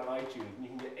 You can go on iTunes and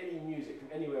you can get any music from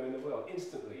anywhere in the world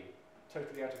instantly,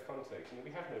 totally out of context. You know,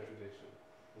 we have no tradition,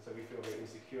 and so we feel very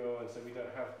insecure, and so we don't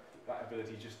have that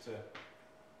ability just to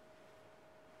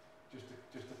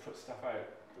put stuff out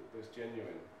that's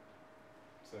genuine.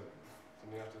 So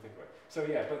Something you have to think about. So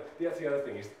yeah, but that's the other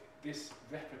thing, is this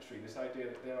repertory, this idea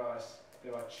that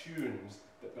there are tunes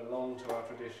that belong to our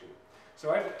tradition.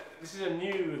 So this is a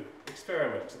new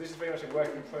experiment. So this is very much a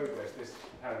work in progress, this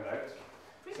handout.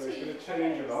 So it's going to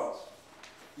change a lot.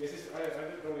 Yes, I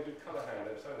don't normally do colour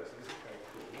handouts either, so this is kind of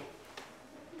cool.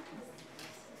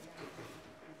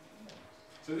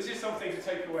 So this is something to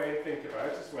take away and think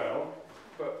about as well.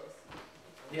 But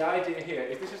the idea here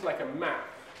is this is like a map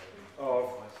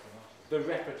of the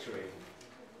repertory.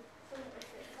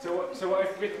 So what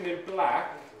I've written in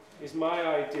black is my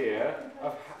idea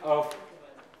of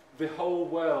the whole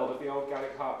world of the old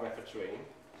Gaelic harp repertory.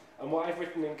 And what I've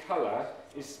written in colour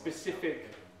is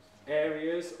specific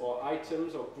areas or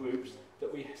items or groups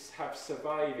that we have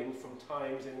surviving from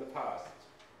times in the past.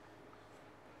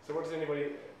 So what does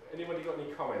anybody got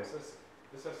any comments?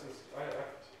 Let's have some,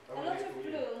 A lot of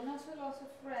blue, not a lot of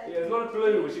red. yeah, there's a lot of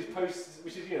blue, which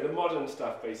is you know, the modern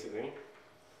stuff basically.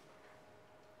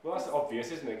 Well, that's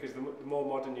obvious, isn't it? Because the more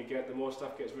modern you get, the more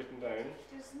stuff gets written down.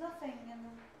 There's nothing in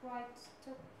the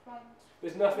top right.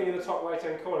 There's nothing in the top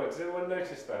right-hand corner. Does anyone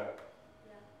notice that?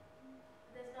 Yeah.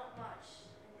 There's not much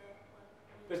in the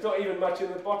one. There's not even much in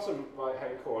the bottom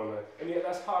right-hand corner, and yet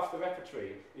that's half the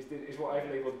repertory. Is what I've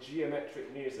labelled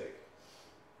geometric music.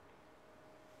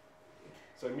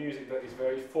 So music that is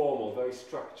very formal, very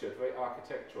structured, very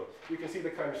architectural. You can see the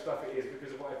kind of stuff it is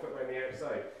because of what I put around the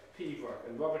outside. Pibroch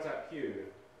and Robert ap Hugh,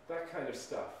 that kind of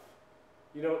stuff.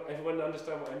 You know, everyone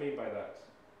understand what I mean by that?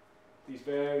 These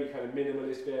very kind of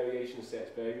minimalist variation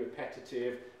sets, very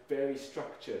repetitive, very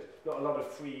structured. Not a lot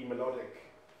of free melodic,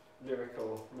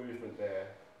 lyrical movement there.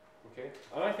 Okay,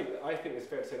 and I think it's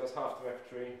fair to say that's half the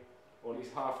repertory, or at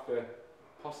least half the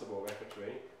possible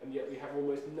repertory, and yet we have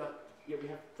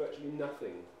virtually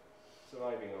nothing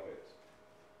surviving of it.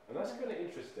 And that's kind of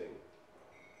interesting.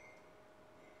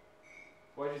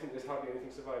 Why do you think there's hardly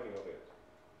anything surviving of it?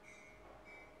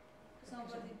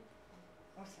 Somebody.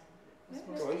 It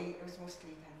was mostly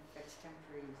kind of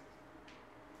extemporary.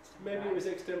 Maybe it was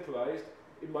extemporised,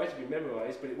 it might have been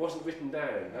memorised, but it wasn't written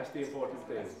down. That's the important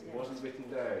thing. It wasn't written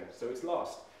down, so it's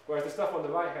lost. Whereas the stuff on the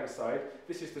right-hand side,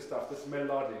 this is the stuff that's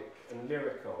melodic and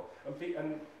lyrical.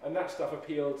 And that stuff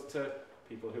appealed to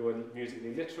people who were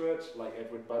musically literate, like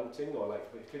Edward Bunting, or like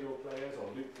fiddle players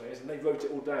or lute players, and they wrote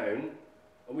it all down,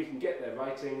 and we can get their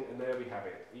writing, and there we have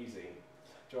it. Easy.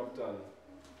 Job done.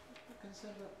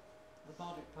 Consider the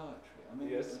bardic poetry. I mean,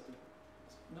 yes.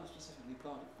 Not specifically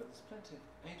bardic, but there's plenty of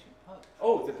ancient poetry.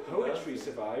 Oh, the poetry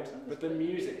survives, but the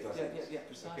music doesn't. Yeah,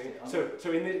 precisely. Okay.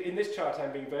 So in this chart,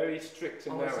 I'm being very strict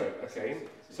and narrow. Okay.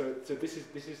 So this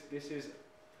is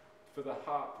for the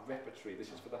harp repertory. This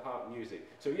is for the harp music.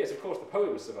 So yes, of course, the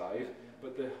poems survive,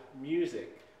 but the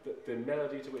music, the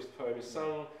melody to which the poem is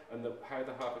sung, and how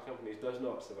the harp accompanies does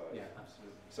not survive. Yeah,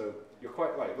 absolutely. So you're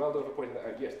quite right. Well done for pointing that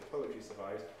out. Yes, the poetry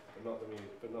survives, but not the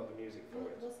music for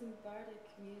it. Wasn't bardic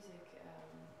music,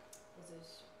 was it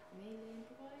mainly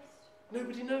improvised?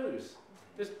 Nobody knows.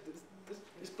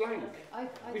 It's blank.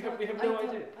 We have no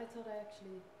idea. I thought I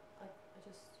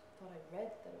just thought I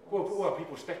read that it was. Well,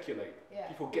 people speculate. Yeah.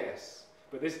 People guess.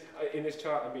 But in this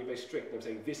chart, I'm being very strict. I'm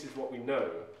saying this is what we know.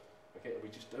 Okay, we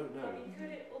just don't know. I mean, could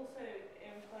it also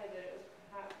imply that it was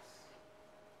perhaps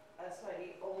a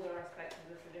slightly older aspect of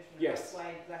the tradition? Yes. That's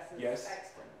why less is Yes.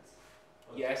 extant.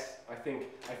 Yes, I think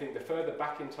the further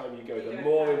back in time you go, You the don't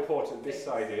more have important this things.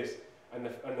 side is, and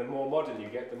the more modern you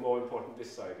get, the more important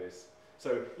this side is.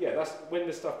 So yeah, that's when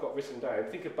the stuff got written down.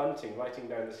 Think of Bunting writing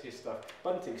down his stuff.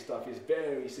 Bunting's stuff is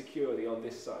very securely on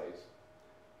this side.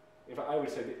 In fact, I would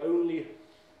say the only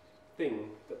thing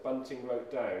that Bunting wrote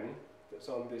down that's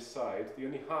on this side, the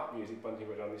only harp music Bunting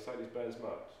wrote on this side is Burns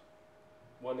March.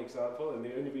 One example, and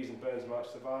the only reason Burns March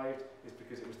survived is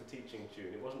because it was the teaching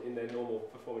tune. It wasn't in their normal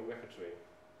performing repertory.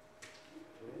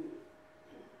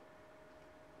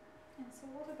 And so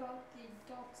what about the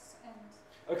dots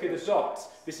and... Okay, the dots.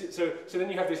 This is so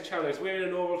then you have this challenge. We're in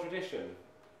an oral tradition,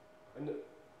 and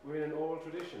we're in an oral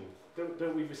tradition.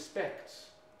 Don't we respect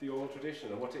the oral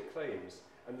tradition and what it claims?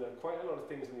 And quite a lot of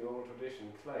things in the oral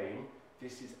tradition claim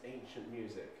this is ancient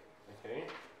music. Okay.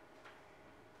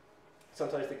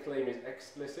 Sometimes the claim is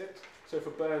explicit. So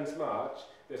for Burns March,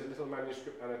 there's a little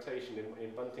manuscript annotation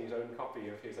in Bunting's own copy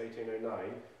of his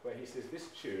 1809, where he says this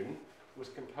tune was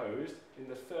composed in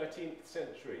the 13th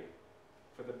century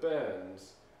for the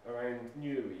Burns around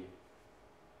Newry.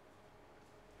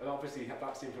 And obviously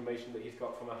that's information that he's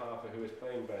got from a harper who is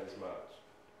playing Burns March.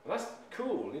 And that's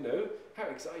cool, you know, how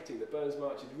exciting that Burns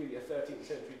March is really a 13th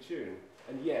century tune.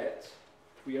 And yet,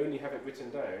 we only have it written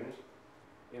down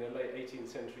in a late 18th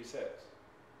century set.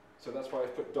 So that's why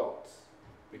I've put dots,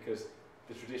 because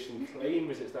the tradition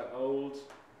claims it's that old,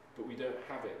 but we don't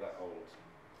have it that old.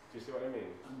 Do you see what I mean?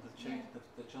 And the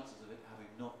chances of it having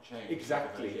not changed.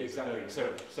 Exactly. So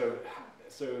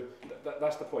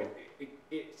that's the point.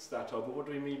 It's that old, but what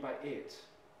do we mean by it?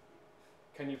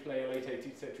 Can you play a late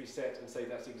 18th century set and say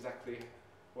that's exactly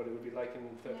what it would be like in the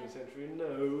 13th century?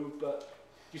 No, but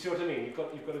do you see what I mean? You've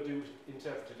got to do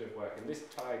interpretative work, and this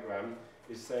diagram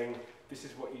is saying this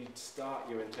is what you'd start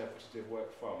your interpretative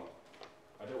work from.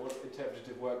 I don't want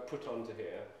interpretative work put onto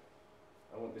here.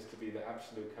 I want this to be the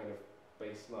absolute kind of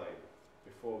baseline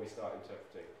before we start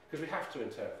interpreting, because we have to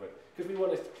interpret, because we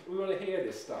want to hear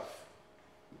this stuff.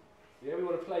 Yeah, we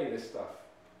want to play this stuff,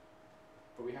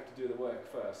 but we have to do the work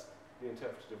first, the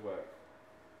interpretative work.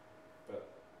 But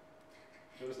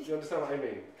do you understand what I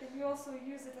mean? Can you also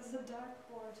use it as a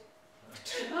dartboard?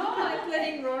 Oh, I'm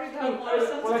playing Rory Van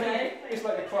Morrison today. It's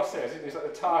like the crosshairs, isn't it? It's like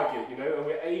the target, you know, and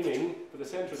we're aiming for the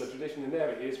centre of the tradition, and there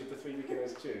it is with the three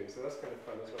beginners tune. So that's kind of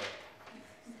fun as well.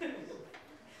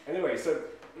 Anyway, so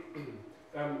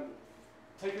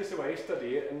take this away,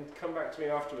 study it, and come back to me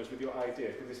afterwards with your idea,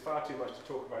 because there's far too much to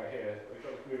talk about here. We've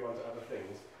got to move on to other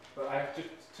things. But I have just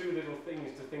two little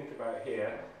things to think about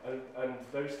here, and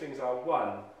those things are: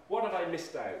 one, what have I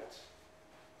missed out?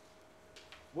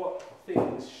 What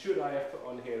things should I have put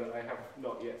on here that I have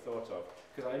not yet thought of?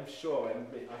 Because I'm sure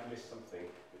I've missed something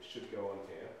that should go on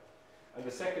here. And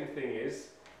the second thing is,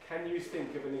 can you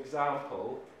think of an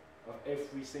example of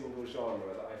every single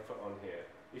genre that I've put on here?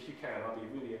 If you can, I'll be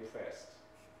really impressed.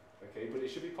 Okay, but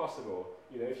it should be possible.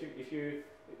 You know, you've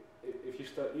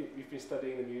been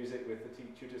studying the music with the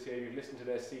tutors here, you've listened to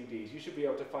their CDs, you should be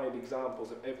able to find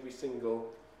examples of every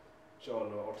single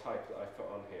genre or type that I've put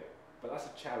on here. But that's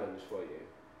a challenge for you,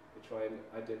 to try and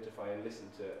identify and listen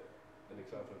to an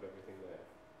example of everything there.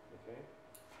 Okay?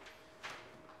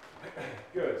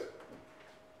 Good.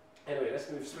 Anyway, let's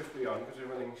move swiftly on because we're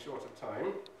running short of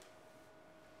time.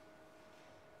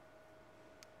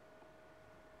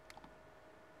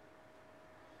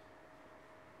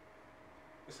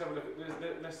 Let's have a look at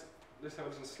let's have a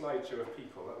little slideshow of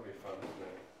people. That would be fun, wouldn't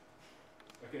it?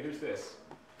 Okay, who's this?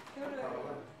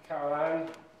 Caroline.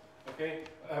 Okay.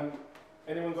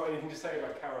 Anyone got anything to say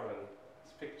about Caroline?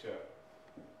 This picture.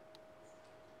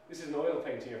 This is an oil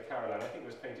painting of Caroline. I think it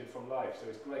was painted from life, so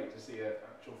it's great to see an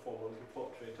actual formal little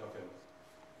portrait of him.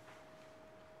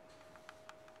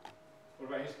 What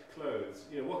about his clothes?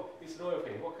 You know, it's an oil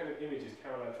painting. What kind of image is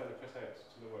Caroline trying to put out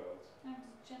to the world? I'm a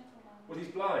gentleman. Well,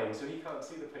 he's blind, so he can't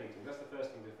see the painting. That's the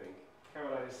first thing to think.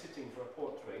 Caroline is sitting for a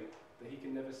portrait that he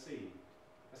can never see.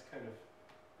 That's kind of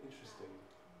interesting.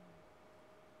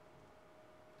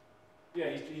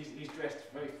 Yeah, he's dressed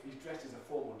as a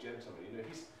formal gentleman. You know,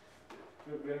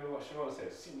 remember what Siobhan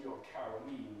says, Signor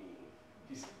Carolini.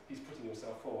 He's putting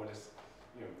himself forward as,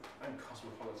 you know, I'm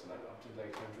cosmopolitan, I'm up to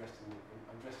date, I'm dressed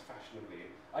fashionably.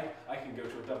 I can go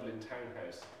to a Dublin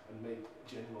townhouse and make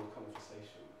general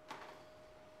conversation.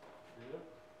 Yeah?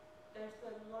 There's the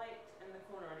light in the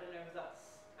corner. I don't know if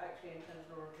that's actually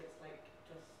intentional or if it's like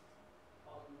just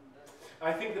on the... I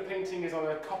think the painting is on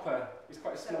a copper, it's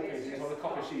quite a small painting, it's on a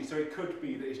copper sheet, so it could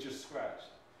be that it's just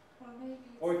scratched.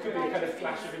 Or it could be a kind of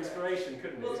flash of inspiration,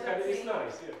 couldn't it? Well, It's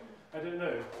nice, yeah. I don't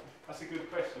know. That's a good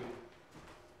question.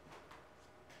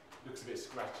 Looks a bit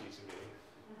scratchy to me.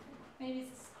 Maybe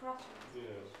it's a scratch.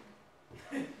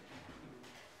 Yeah.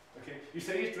 Okay, you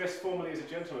say he's dressed formally as a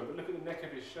gentleman, but look at the neck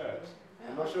of his shirt.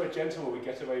 I'm not sure a gentleman would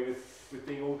get away with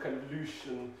being all kind of loose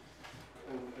and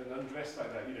undressed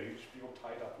like that. You know, you should be all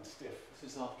tied up and stiff.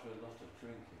 This is after a lot of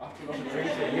drinking. After a lot of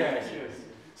drinking, yes.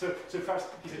 So perhaps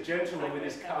he's a gentleman with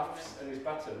his cuffs and his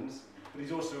buttons, but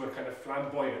he's also a kind of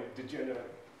flamboyant,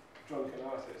 degenerate, drunken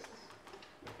artist.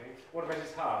 Okay. What about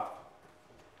his harp?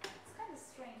 It's kind of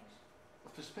strange. The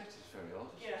perspective's very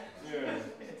odd. Yeah. It's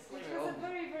It like was a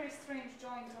very, very strange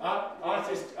joint.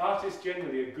 Artists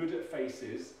generally are good at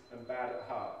faces and bad at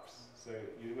harps. So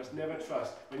you must never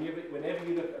trust. Whenever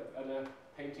you look at a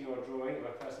painting or a drawing of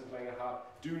a person playing a harp,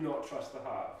 do not trust the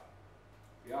harp.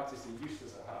 The artists are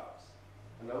useless at harps.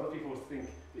 And a lot of people think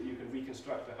that you can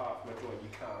reconstruct a harp from a drawing. You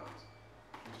can't.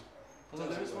 Although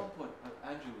there is one point,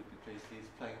 Andrew would be pleased, he's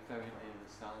playing very near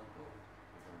the soundboard.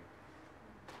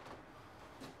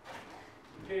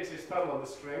 Here's his thumb on the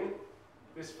string,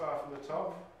 this far from the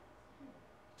top,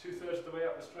 2/3 of the way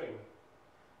up the string.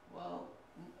 Well,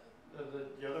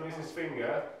 The other is his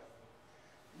finger,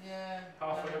 yeah.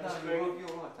 halfway up the no, string.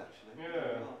 You're right, actually.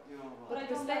 Yeah. You're all But right.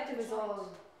 the perspective is all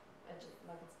like it's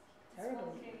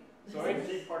terrible. Sorry?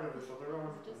 Part of it, so there are.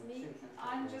 Just me?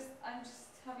 I'm just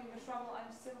having the trouble.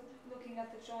 I'm still looking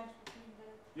at the joint between the.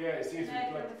 Yeah, it seems to be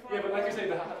neck like. and the front. Yeah, but like I say,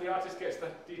 the artist gets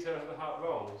the detail of the harp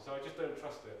wrong, so I just don't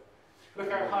trust it.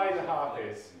 Look how high the harp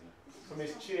is, from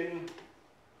his chin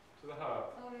to the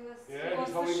harp. Oh, he was, Yeah, he he's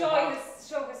wants holding to the harp.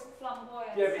 show his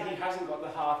flamboyance. Yeah, but he hasn't got the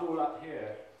harp all up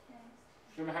here. Yes.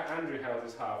 Remember how Andrew held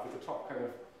his harp with the top kind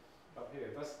of up here?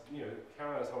 That's, you know,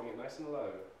 Caroline's holding it nice and low.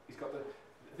 He's got the,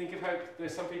 think of how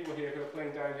there's some people here who are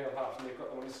playing downhill harps and they've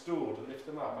got them on a stool to lift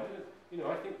them up. I don't, you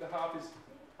know, I think the harp is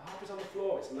on the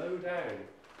floor, it's low down.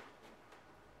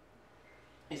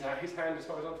 His hand is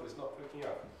horizontal, it's not poking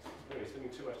up. Anyway, he's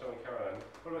spending too much time on Caroline.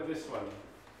 What about this one?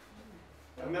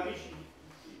 And maybe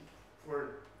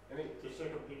for Any? the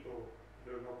sake of people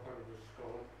who are not part of the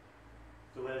school,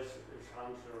 the way his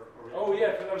hands are Oh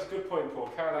yeah, that was a good point,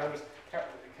 Paul.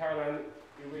 Caroline,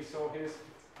 we saw his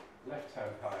left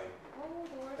hand high. Oh,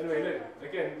 the worst. Anyway, look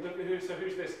again. Look at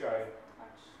who's this guy?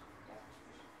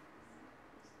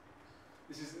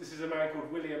 This is a man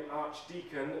called William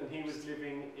Archdeacon, and he was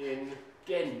living in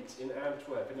Ghent in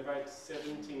Antwerp in about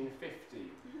 1750,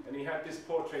 and he had this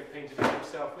portrait painted of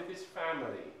himself with his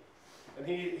family, and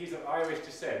he's of Irish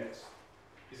descent.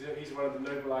 He's one of the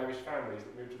noble Irish families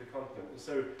that moved to the continent, and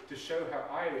so to show how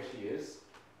Irish he is,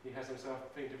 he has himself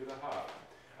painted with a harp.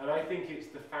 And I think it's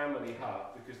the family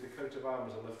harp, because the coat of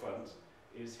arms on the front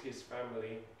is his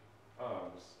family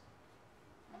arms.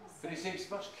 But he seems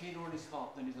much keener on his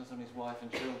harp than he does on his wife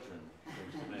and children.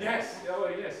 seems to me. Yes, oh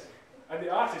yes. And the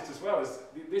artist as well,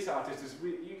 this artist is,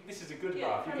 this is a good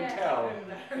harp, you can tell.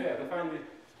 Yeah, the family,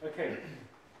 okay.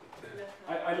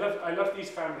 I love these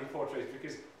family portraits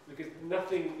because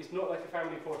nothing, it's not like a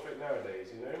family portrait nowadays,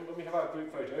 you know. When we have our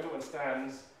group photo, everyone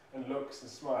stands and looks and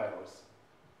smiles.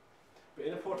 But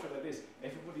in a portrait like this,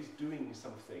 everybody's doing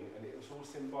something and it's all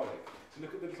symbolic. So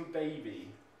look at the little baby.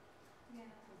 Yeah.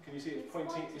 Can you see it's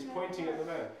pointing at the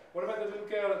man? What about the little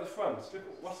girl at the front? Look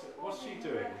at what's she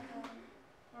doing?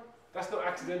 That's not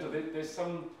accidental. There's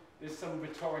some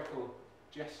rhetorical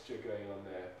gesture going on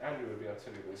there. Andrew would be able to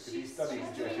tell you this because he studies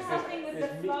gestures. Something with the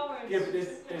flowers. Yeah, but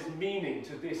there's meaning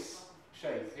to this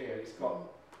shape here. It's got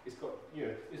you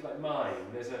know, it's like mine.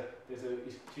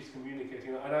 She's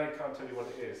communicating, and I can't tell you what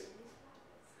it is.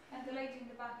 And the lady in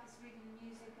the back is reading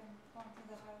music and pointing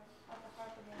at the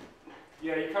harp again.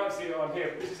 Yeah, you can't see it on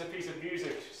here, but this is a piece of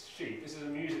music sheet. This is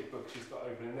a music book she's got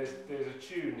open, and there's a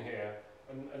tune here,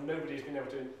 and nobody's been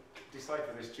able to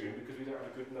decipher this tune because we don't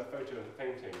have a good enough photo of the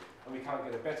painting, and we can't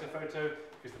get a better photo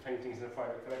because the painting's in a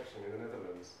private collection in the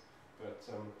Netherlands. But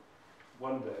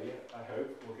one day, I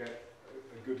hope, we'll get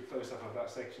a good close-up of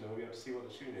that section, and we'll be able to see what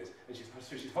the tune is. And she's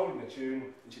holding the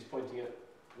tune, and she's pointing at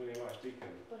William Archdeacon.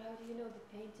 But how do you know the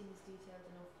painting is detailed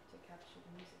enough to capture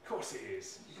the music? Of course it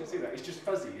is. You can see that. It's just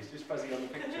fuzzy. It's just fuzzy on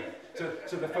the picture.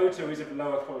 So the photo is of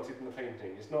lower quality than the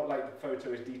painting. It's not like the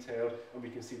photo is detailed and we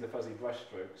can see the fuzzy brush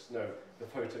strokes. No, the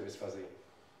photo is fuzzy.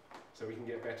 So we can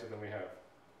get better than we have.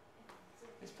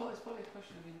 It's probably a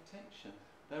question of intention.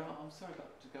 I'm sorry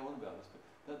to go on about this,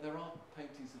 but there are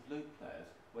paintings of lute players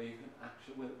where you can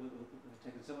actually, they've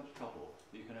taken so much trouble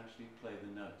that you can actually play the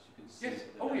notes. You can see Yes.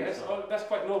 what the Oh yes. notes are. Oh, that's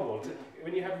quite normal.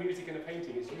 When you have music in a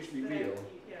painting, it's usually real.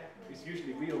 It's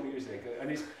usually real music, and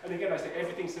again I say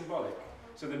everything's symbolic.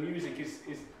 So the music is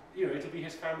you know, it'll be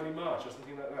his family march or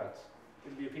something like that.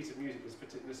 It'll be a piece of music that's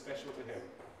particularly special to him.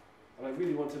 And I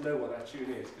really want to know what that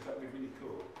tune is because that would be really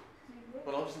cool.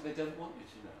 But obviously they don't want you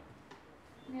to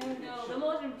know. No, the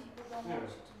modern people don't want you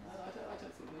to know. I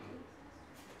don't think they do.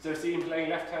 So see him playing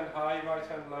left hand high, right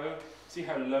hand low. See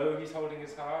how low he's holding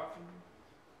his harp?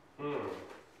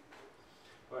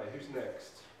 Right, who's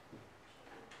next?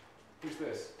 Who's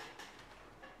this?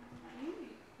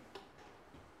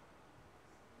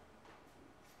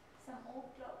 Some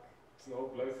old bloke. It's an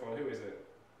old bloke one. Who is it?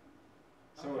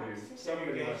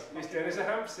 Somebody Hampsey. must. It's Dennis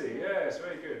Hampsey. Yes,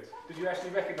 very good. Did you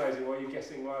actually recognise him, or are you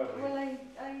guessing wildly? Well,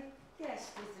 I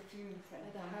guessed with a few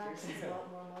The harp is a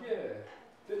lot more modern.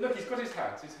 Yeah. Look, he's got his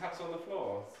hat. His hat's on the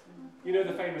floor. You know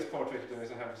the famous portrait of Dennis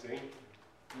Hampsey?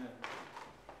 Yeah.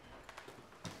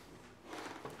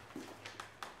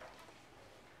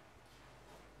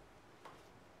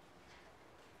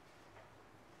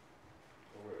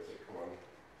 Oh, where is it? Come on.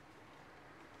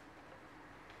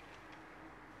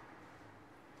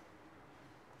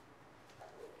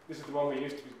 This is the one we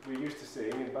used to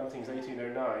seeing in Bunting's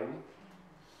 1809.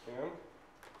 You know?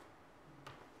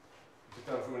 It's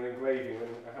done from an engraving when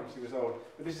Hampsey was old.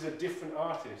 But this is a different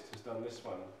artist who's done this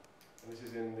one. And this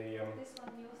is in the... This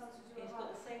one knew how to do He's a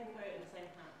got harp. the same coat and the same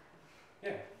hat.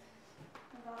 Yeah.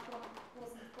 And that one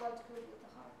wasn't quite good with the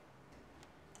harp.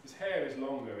 His hair is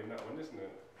longer in that one, isn't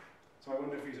it? So I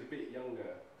wonder if he's a bit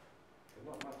younger. But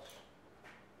not much.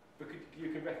 But you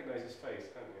can recognise his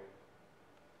face, can't you?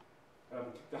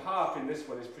 The harp in this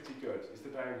one is pretty good. It's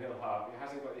the downhill harp. It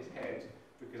hasn't got his head,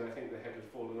 because I think the head had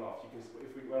fallen off. You can,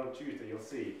 if we go on Tuesday, you'll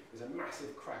see there's a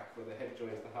massive crack where the head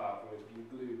joins the harp and it's been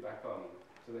glued back on.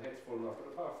 So the head's fallen off.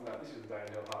 But apart from that, this is a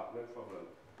downhill harp, no problem.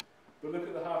 But look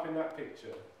at the harp in that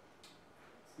picture.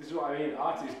 This is what I mean.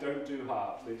 Artists don't do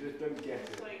harps. They just don't get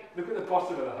it. Look at the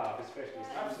bottom of the harp, especially.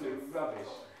 It's absolute rubbish.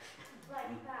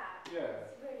 Like that. Yeah.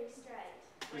 It's really straight.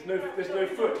 There's no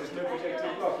foot. There's no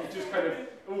projecting block. You just kind of,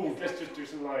 ooh, let's just do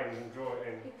some lines and draw it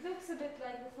in. It looks a bit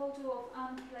like the photo of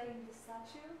Anne playing the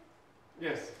statue,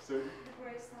 Yes. So the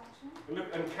grey statue. and look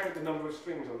and count the number of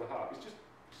strings on the harp. It's just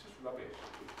rubbish.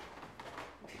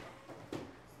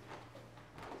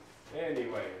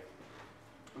 Anyway,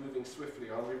 moving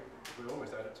swiftly on. We're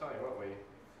almost out of time, aren't we?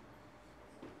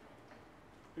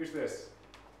 Who's this?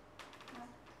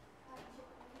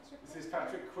 This is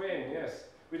Patrick Quinn, yes.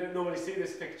 We don't normally see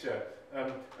this picture.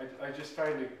 I just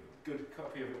found a good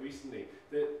copy of it recently.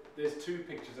 There's two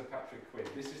pictures of Patrick Quinn.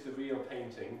 This is the real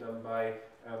painting done by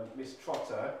Miss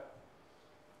Trotter.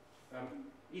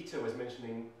 Ita was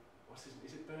mentioning,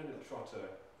 is it Bernard Trotter,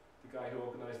 the guy who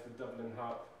organised the Dublin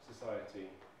Harp Society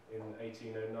in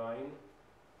 1809?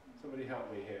 Somebody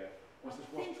help me here. What's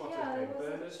Trotter's name?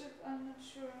 Bernard? I'm not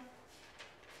sure.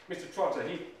 Mr. Trotter,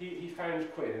 he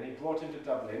found Quinn and he brought him to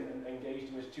Dublin and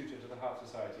engaged him as tutor to the Harp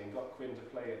Society and got Quinn to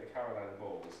play at the Caroline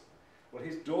balls. Well,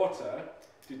 his daughter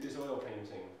did this oil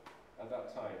painting at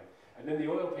that time. And then the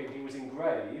oil painting was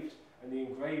engraved and the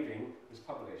engraving was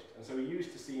published. And so we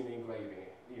used to see the engraving.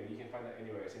 You know, you can find that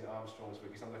anywhere. It's in Armstrong's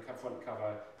book. It's on the front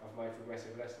cover of my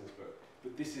Progressive Lessons book.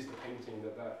 But this is the painting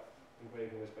that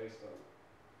engraving was based on.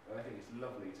 And I think it's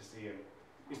lovely to see him.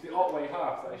 It's the Otway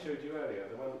harp that I showed you earlier,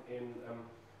 the one in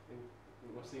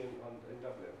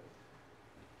Dublin.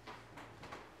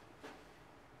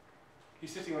 He's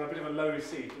sitting on a bit of a low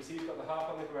seat. You see he's got the harp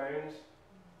on the ground,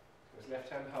 his left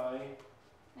hand high.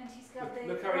 And he's got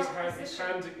Look how his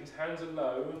hands are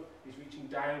low, he's reaching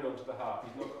down onto the harp.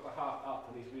 He's not got the harp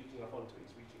up and he's reaching up onto it,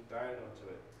 he's reaching down onto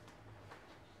it.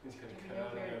 He's kind of Do we know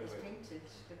where curling it was over it. painted,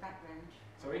 the background?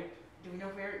 Sorry? Do we know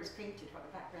where it was painted, what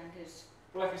the background is?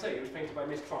 Well, like I say, it was painted by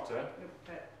Miss Trotter. No,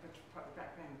 but what the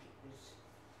background is?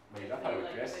 Made up, I would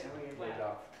Like guess. a bit Made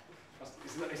up.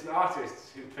 It's an artist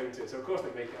who paints it, so of course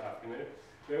they make it up, you know.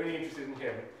 They're only interested in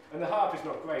him. And the harp is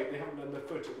not great. They haven't done the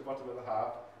foot at the bottom of the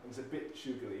harp, and it's a bit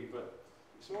sugary, but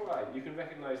it's all right. You can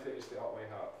recognise that it's the Otway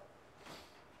harp.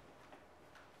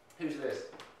 Who's this?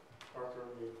 Arthur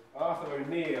O'Neill. Arthur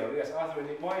O'Neill. Yes, Arthur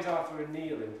O'Neill. Why is Arthur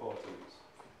O'Neill important?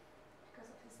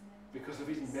 Because of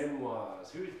his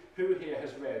memoirs. Because of his memoirs. Who here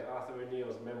has read Arthur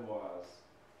O'Neill's memoirs?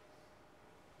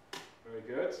 Very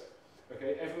good.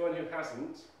 Okay, everyone who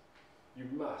hasn't, you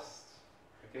must.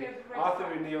 Okay, Arthur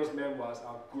O'Neill's memoirs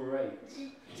are great.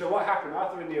 So what happened?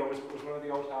 Arthur O'Neill was one of the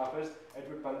old harpers.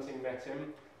 Edward Bunting met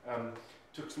him,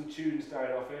 took some tunes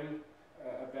down off him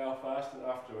at Belfast and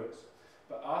afterwards.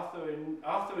 But Arthur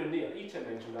O'Neill, Ita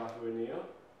mentioned Arthur O'Neill,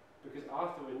 because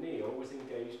Arthur O'Neill was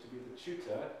engaged to be the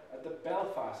tutor at the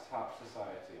Belfast Harp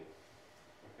Society.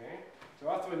 Okay, so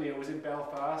Arthur O'Neill was in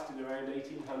Belfast in around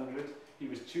 1800. He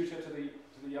was tutor to the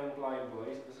young blind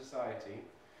boys at the society,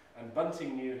 and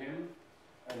Bunting knew him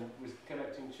and was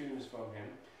collecting tunes from him.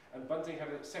 And Bunting had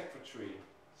a secretary,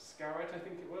 Scarrett, I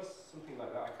think it was, something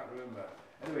like that. I can't remember.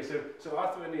 Anyway, so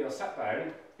Arthur O'Neill sat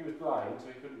down. He was blind, so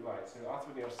he couldn't write. So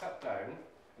Arthur O'Neill sat down,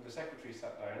 and the secretary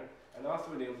sat down, and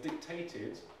Arthur O'Neill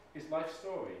dictated his life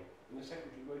story, and the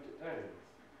secretary wrote it down.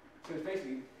 So it's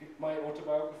basically my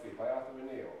autobiography by Arthur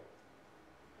O'Neill.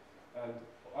 And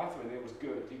Arthur O'Neill was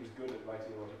good. He was good at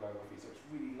writing an autobiography, so it's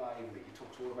really lively. He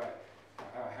talks all about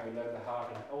how he learned the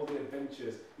harp and all the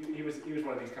adventures. He was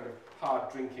one of these kind of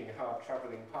hard-drinking,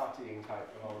 hard-travelling, partying type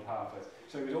of old harpers.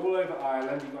 So he was all over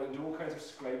Ireland. He got into all kinds of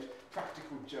scrapes,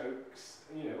 practical jokes,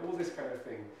 you know, all this kind of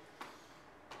thing.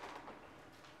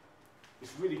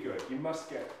 It's really good. You must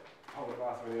get hold of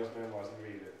Arthur O'Neill's memoirs and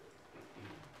read it.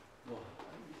 Well,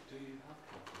 do you have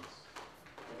copies?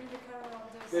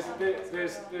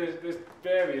 There's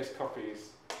various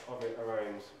copies of it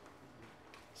around.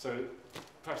 So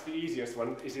perhaps the easiest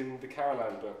one is in the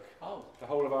Caroline book. Oh. The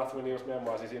whole of Arthur O'Neill's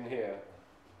memoirs is in here.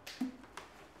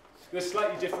 There's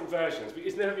slightly different versions, but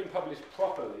it's never been published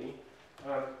properly.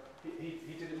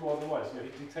 He did it more than once. You know,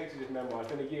 he dictated his memoirs.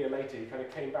 Then a year later, he kind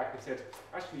of came back and said,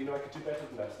 "Actually, you know, I could do better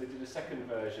than that." So they did a second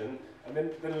version, and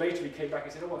then later he came back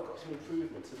and said, "Oh, I've got some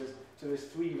improvements." So there's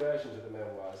 3 versions of the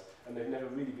memoirs, and they've never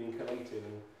really been collated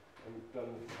and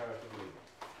done comparatively.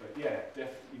 But yeah,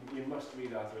 definitely, you must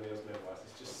read Arthur O'Neill's memoirs.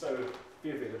 It's just so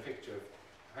vivid a picture of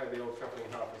how the old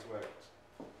travelling harpers worked.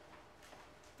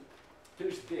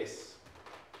 Who's this?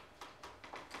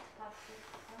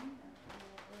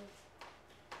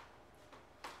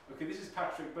 Okay, this is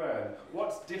Patrick Byrne.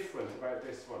 What's different about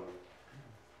this one?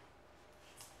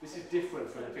 This is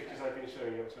different from the pictures I've been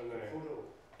showing you up till now. Photo.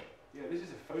 Yeah, this is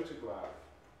a photograph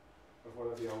of one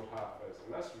of the old harpers,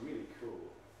 and that's really cool.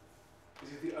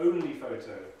 This is the only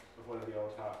photo of one of the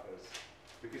old harpers,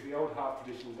 because the old harp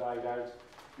tradition died out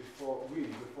before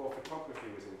photography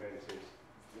was invented,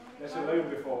 let alone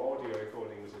before audio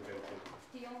recording was invented.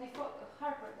 The only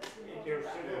harper that's been There's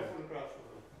photographed. several photographs of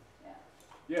them.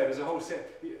 Yeah, there's a whole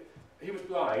set. He was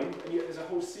blind, and yet there's a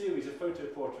whole series of photo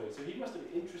portraits. So he must have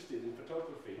been interested in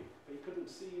photography, but he couldn't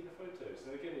see the photos.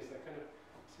 So again, it's that kind of,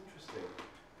 it's interesting.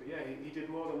 But yeah, he did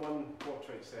more than one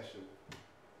portrait session.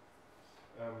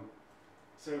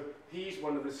 So he's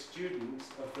one of the students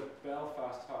of the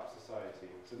Belfast Harp Society.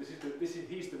 So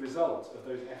he's the result of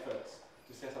those efforts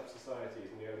to set up societies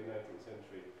in the early 19th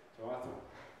century. So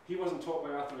he wasn't taught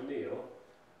by Arthur O'Neill.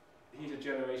 He's a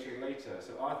generation later.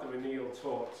 So Arthur O'Neill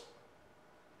taught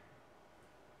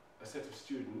a set of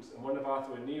students, and one of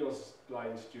Arthur O'Neill's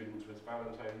blind students was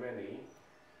Valentine Rennie,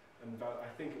 and I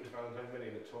think it was Valentine Rennie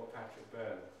that taught Patrick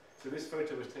Byrne. So this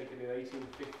photo was taken in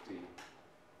 1850,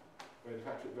 when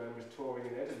Patrick Byrne was touring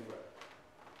in Edinburgh.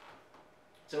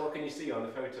 So what can you see on the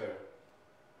photo?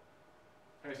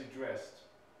 How's he dressed?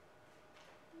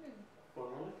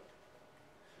 Formally.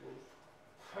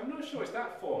 I'm not sure it's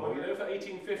that formal, you know, for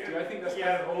 1850, I think that's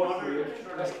Yeah, kind of ordinary. modern,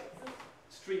 sort That's of.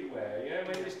 streetwear, yeah? I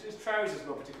mean, his trousers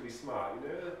not particularly smart, you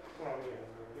know? Well,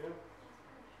 yeah.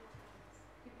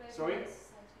 He played Sorry? with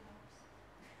society harps.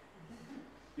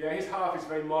 Yeah, his harp is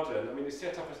very modern. I mean, it's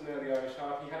set up as an early Irish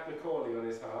harp. He had Macaulay on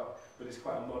his harp, but it's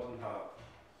quite a modern harp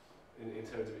in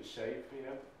terms of its shape, you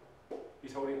know?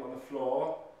 He's holding it on the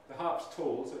floor. The harp's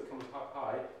tall, so it comes up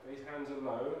high, but his hands are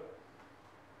low.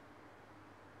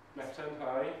 Left hand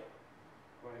high,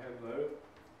 right hand low.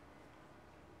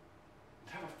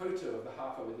 To have a photo of the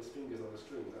harper with his fingers on the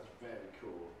strings, that's very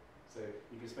cool. So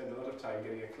you can spend a lot of time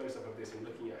getting a close-up of this and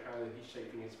looking at how he's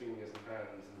shaping his fingers and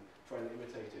hands and trying to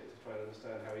imitate it, to try and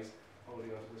understand how he's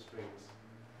holding onto the strings.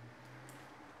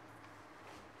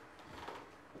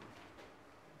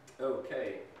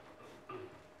 Okay.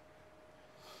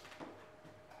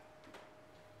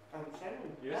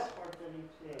 Simon, Yes? that part that he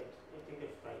played, I think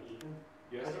it's by Eden.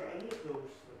 Yes? Are there any of those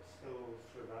that still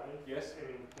survive? Yes? I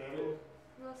mean, playable?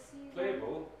 We'll see.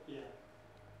 Playable? Yeah.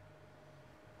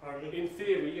 Hardly. In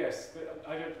theory, yes. But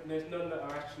there's none that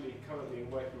are actually currently in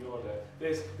working order.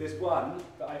 There's one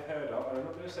that I've heard of, and I'm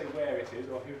not going to say where it is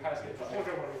or who has it, but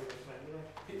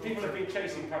people have been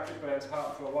chasing Patrick Byrne's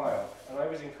harp for a while, and I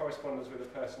was in correspondence with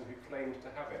a person who claimed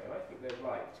to have it, and I think they're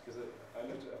right, because I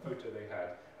looked at a photo they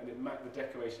had, and the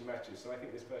decoration matches, so I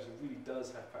think this person really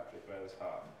does have Patrick Byrne's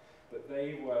harp. But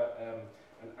they were an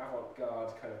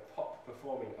avant-garde kind of pop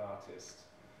performing artist,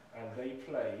 and they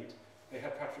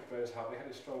had Patrick Byrne's harp, they had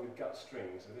it strung with gut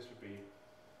strings, so this would be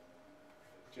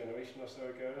a generation or so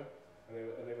ago, and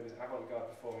they were this avant-garde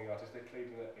performing artist. They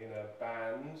played in a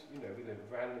band, you know, with a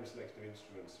random selection of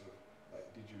instruments, sort of like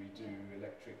didgeridoo,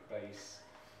 electric bass,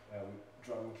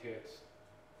 drum kit,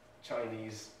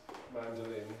 Chinese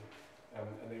mandolin, and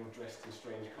they were dressed in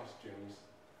strange costumes.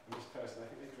 And this person, I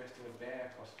think they dressed in a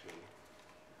bear costume.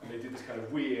 And they did this kind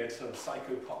of weird sort of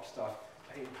psycho-pop stuff,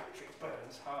 playing Patrick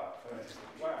Byrne's harp. And I just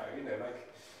thought, wow, you know, like,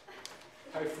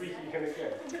 how freaky can it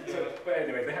get? So, but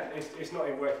anyway, it's not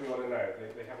in working order now.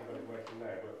 They haven't got it working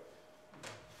now. But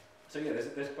so yeah,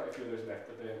 there's quite a few of those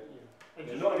left, but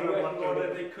they're not in working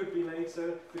order. They could be made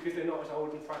so, because they're not as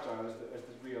old and fragile as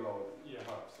the real old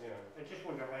harps. Yeah. I just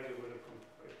wonder how they would have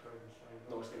occurred inside.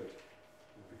 Not as good,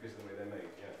 because of the way they're made,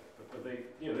 yeah. But they,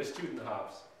 you know, they're student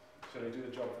harps, so they do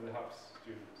the job for the harps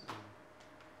students.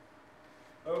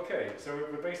 Okay, so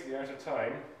we're basically out of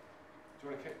time.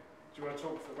 Do you want to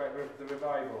talk about the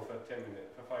revival for 5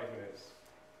 minutes?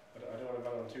 I don't want to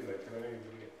run on too late, because I know you've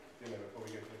got to get dinner before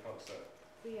we go to the concert.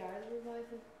 We are the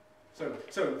revival.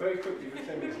 So very quickly for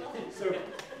 10 minutes. So,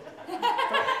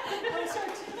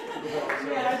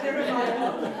 Yeah, the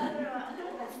revival.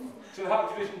 so the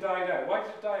harp tradition died out. Why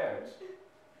did it die out?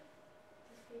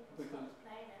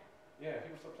 Yeah,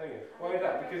 people stopped playing it. Why is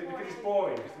that? Because it's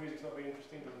boring, because the music's not very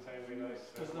interesting, doesn't sound very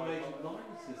nice. Because the major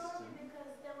line system.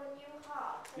 Because there were new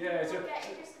harps. Yeah, so so- get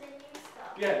interested in new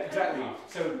stuff. Yeah, exactly.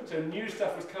 So new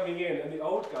stuff was coming in, and the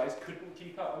old guys couldn't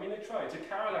keep up. I mean, they tried. So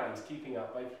Carolan's keeping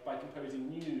up by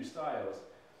composing new styles,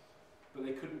 but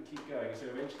they couldn't keep going. So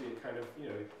eventually, it kind of,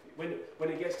 you know, when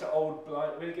it gets to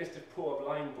poor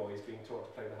blind boys being taught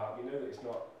to play the harp, you know that it's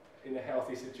not in a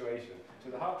healthy situation. So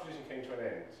the harp tradition came to an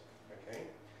end. Okay,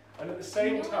 and at the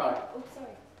same time, Oh,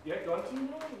 sorry. yeah, go on. Do you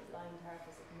know any blind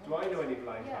harpers at the Do I moment? know any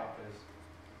blind Yeah. harpers?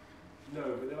 No,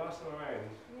 but there are some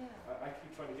around. Yeah. I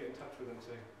keep trying to get in touch with them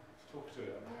to talk to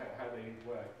it, how they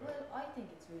work. Well, I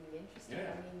think it's really interesting.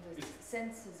 Yeah. I mean, the It's-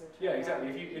 senses are Yeah, turned exactly.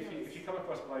 on, If you come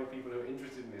across blind people who are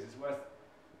interested in this, it's worth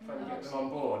trying to No, get them on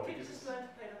board Kids because just it's, learn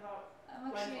to play the harp.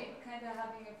 I'm actually kind of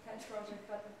having a pet project,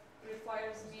 but it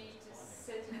requires me to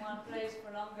sit in one place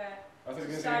for longer. I thought you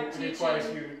were Start going to say it requires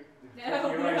teaching. you.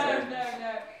 No, your eyes out.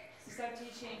 no. To start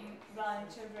teaching blind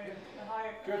children the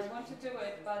harp, and I want to do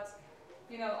it, but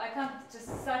you know, I can't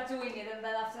just start doing it and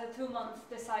then after 2 months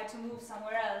decide to move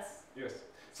somewhere else. Yes.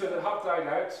 So the harp died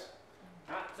out.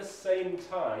 At the same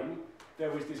time,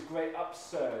 there was this great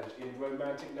upsurge in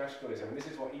romantic nationalism, and this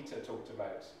is what Ita talked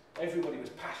about. Everybody was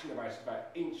passionate about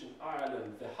ancient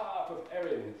Ireland. The harp of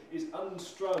Erin is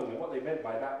unstrung, and what they meant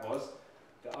by that was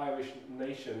the Irish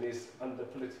nation is under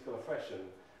political oppression,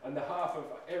 and the harp of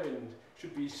Erin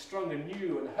should be strung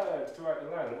anew and heard throughout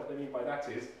the land. And what they mean by that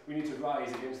is we need to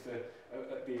rise against the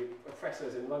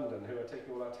oppressors in London who are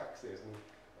taking all our taxes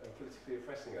and politically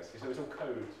oppressing us. So it's all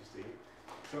code, you see.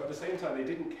 So at the same time, they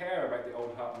didn't care about the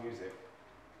old harp music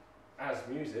as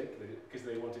music, because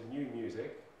they wanted new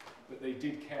music, but they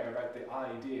did care about the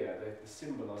idea, the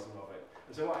symbolism of it.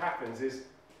 And so what happens is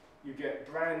you get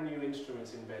brand new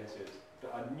instruments invented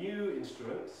that are new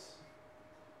instruments,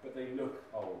 but they look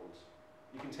old.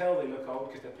 You can tell they look old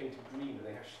because they're painted green and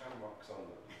they have shamrocks on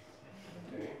them.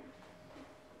 Okay?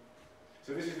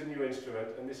 So this is the new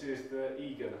instrument, and this is the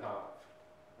Egan harp.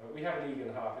 We have an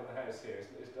Egan harp in the house here.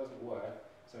 It doesn't work,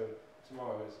 so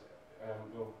tomorrow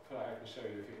we'll pull it out and show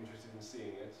you if you're interested in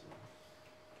seeing it.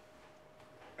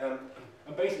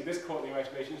 And basically this caught the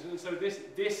imagination, and so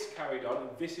this carried on, and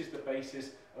this is the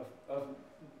basis of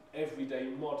everyday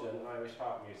modern Irish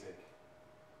harp music.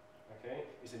 Okay?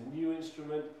 It's a new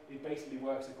instrument, it basically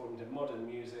works according to modern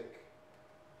music,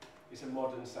 it's a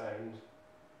modern sound,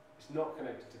 it's not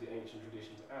connected to the ancient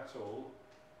traditions at all,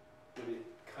 but it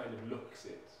kind of looks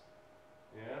it.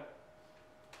 Yeah?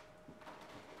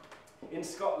 In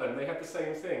Scotland they had the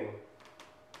same thing.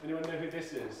 Anyone know who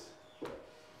this is?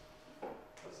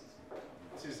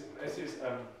 This is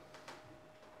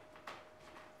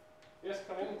yes,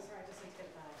 come in. Sorry, I just need to get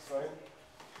that. Sorry.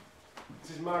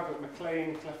 This is Margaret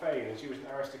MacLean Clephane, and she was an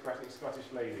aristocratic Scottish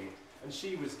lady, and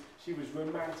she was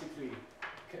romantically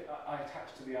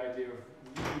attached to the idea of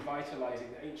revitalising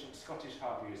the ancient Scottish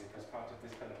harp music as part of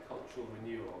this kind of cultural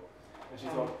renewal. And she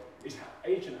thought, it's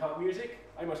ancient harp music,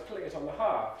 I must play it on the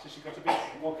harp. So she got a big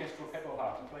orchestral pedal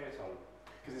harp to play it on,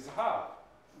 because it's a harp,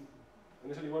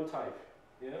 and there's only one type.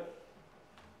 Yeah.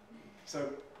 So,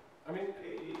 I mean,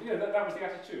 that was the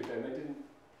attitude. Then they didn't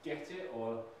get it,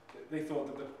 or they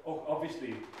thought that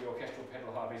obviously the orchestral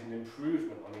pedal harp is an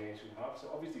improvement on the ancient harp. So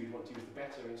obviously you'd want to use the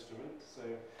better instrument. So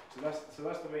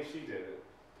that's the way she did it.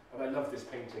 And I love this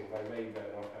painting by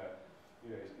Raeburn of her.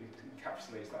 It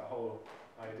encapsulates that whole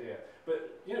idea.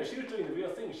 But she was doing the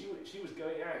real thing. She was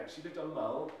going out. She lived on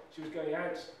Mull. She was going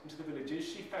out into the villages.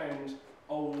 She found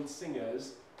old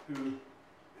singers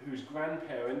whose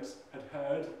grandparents had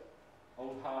heard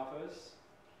old harpers,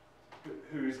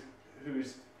 whose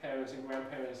parents and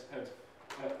grandparents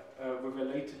were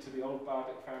related to the old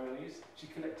bardic families. She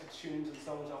collected tunes and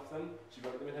songs off them. She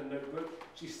wrote them in her notebook.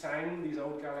 She sang these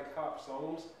old Gaelic harp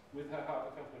songs with her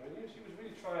harp accompaniment. She was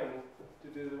really trying to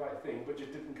do the right thing, but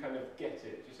just didn't kind of get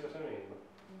it. Do you see what I mean?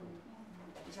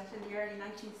 Is that in the early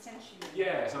 19th century?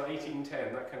 Yeah, it's like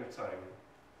 1810, that kind of time.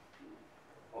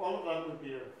 All of that would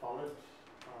be a valid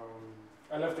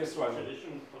I love this one.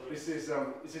 tradition. But This is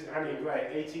Annie Gray,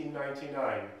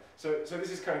 1899. So this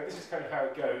is kind of how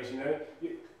it goes.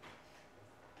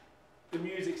 The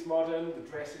music's modern, the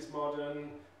dress is modern,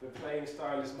 the playing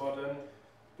style is modern.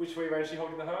 Which way around is she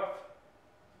holding the harp?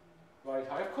 Right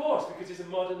high, of course, because it's a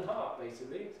modern harp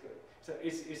basically.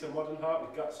 It's a modern harp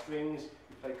with gut strings.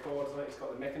 You play chords on it. It's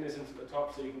got the mechanisms at the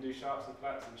top, so you can do sharps and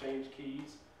flats and change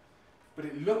keys. But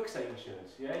it looks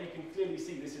ancient, yeah? You can clearly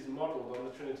see this is modelled on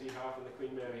the Trinity harp and the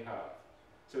Queen Mary harp.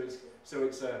 So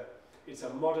it's a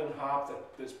modern harp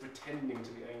that's pretending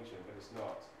to be ancient, but it's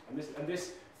not. And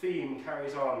this theme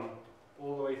carries on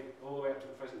all the way up to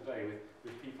the present day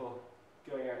with people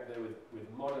going out there with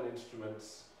modern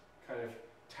instruments, kind of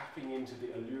tapping into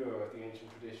the allure of the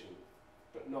ancient tradition,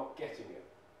 but not getting it,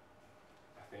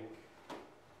 I think.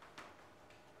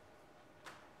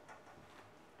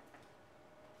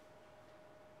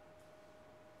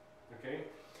 Okay.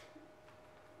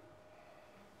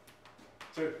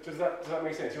 So does that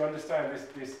make sense? You understand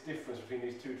this difference between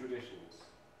these two traditions?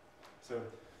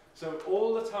 So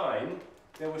all the time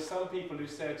there were some people who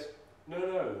said,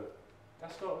 no,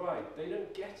 that's not right. They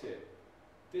don't get it.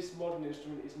 This modern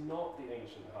instrument is not the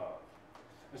ancient harp.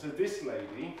 And so this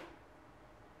lady,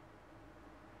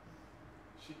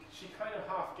 she kind of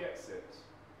half gets it.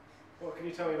 What can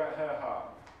you tell me about her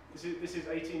harp? This is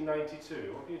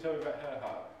 1892. What can you tell me about her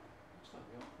harp? Looks like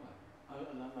the old one.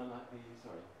 Like the,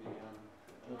 sorry, the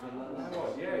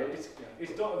Lamont, yeah,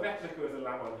 it's not a replica of the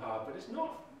Lamont harp, but it's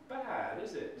not bad,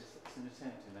 is it? It's an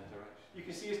attempt in that direction. You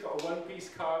can see it's got a one-piece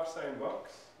carved sound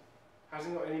box,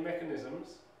 hasn't got any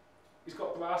mechanisms. It's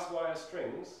got brass wire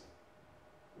strings.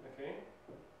 Okay,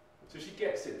 so she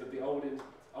gets it that the old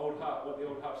harp, what the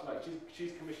old harp's like.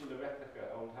 She's commissioned a replica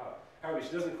old harp. However,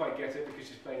 she doesn't quite get it because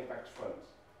she's playing it back to front,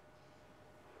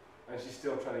 and she's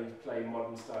still trying to play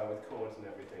modern style with chords and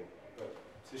everything. But,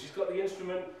 so she's got the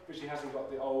instrument, but she hasn't got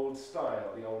the old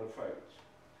style, the old approach.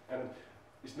 And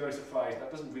it's no surprise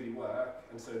that doesn't really work.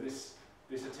 And so this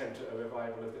attempt at a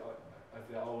revival of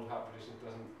the old harp tradition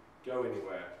doesn't go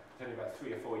anywhere. It's only about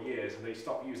 3 or 4 years, and they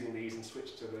stop using these and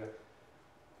switch to the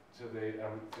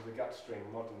gut string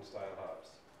modern style harps.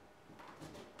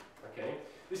 Okay,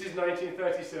 this is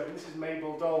 1937. This is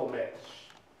Mabel Dolmetsch.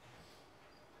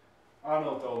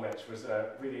 Arnold Dolmetsch was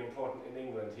really important in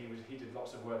England. He did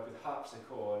lots of work with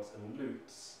harpsichords and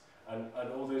lutes and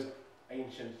all those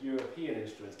ancient European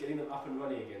instruments, getting them up and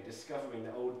running again, discovering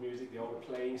the old music, the old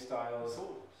playing styles.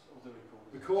 All the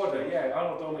recorders. Recorder, yeah.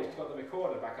 Arnold Dolmetsch got the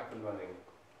recorder back up and running,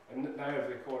 and now the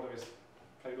recorder is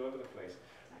played all over the place.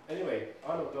 Anyway,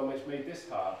 Arnold Dolmetsch made this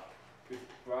harp with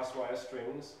brass wire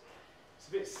strings. It's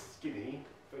a bit skinny,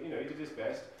 but you know, he did his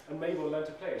best. And Mabel learned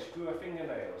to play it. She grew her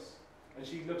fingernails, and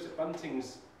she looks at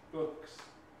Bunting's books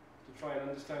to try and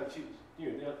understand.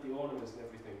 You know, the ornaments and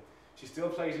everything. She still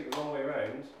plays it the wrong way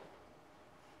around,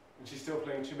 and she's still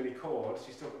playing too many chords.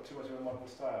 She's still got too much of a modern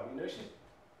style. You know,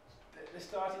 they're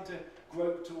starting to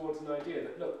grope towards an idea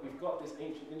that, look, we've got this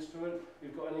ancient instrument,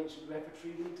 we've got an ancient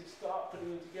repertory, we need to start putting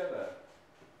them together.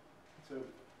 So,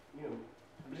 you know,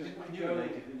 And you were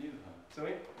later than you, huh?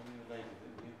 sorry? And you were later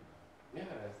than you.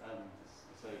 Yeah. And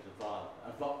so the violin,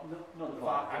 not the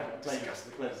I violin, discussed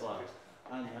the played violin.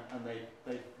 And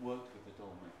they worked with the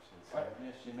Dolmetschers.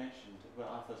 Yes, she mentioned, when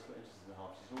I first got interested in the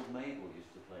harp, she said, Mabel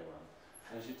used to play one.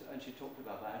 And she talked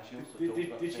about that, and she also talked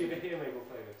about... Did she ever hear Mabel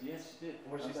play it? Yes, she did.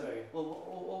 What did she say? Well,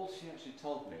 all she actually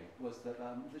told me was that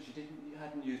she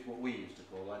hadn't used what we used to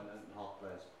call, and harp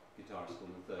players, guitar school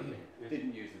in the third ring,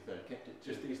 didn't use the third, kept it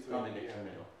Just these three. in the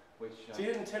middle. Which, so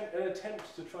you did an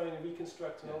attempt to try and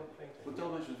reconstruct an old painting? Well,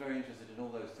 Dolmetsch was very interested in all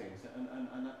those things, and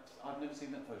I've never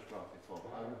seen that photograph before.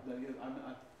 But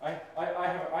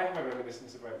I have a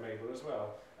reminiscence about Mabel as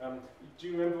well. Do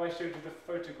you remember I showed you the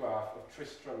photograph of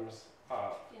Tristram's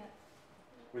harp? Yeah.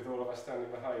 With all of us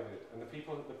standing behind it, and the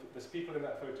people in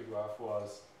that photograph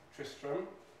was Tristram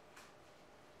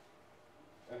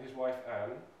and his wife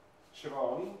Anne,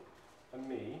 Siobhan and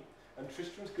me, and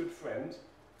Tristram's good friend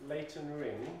Leighton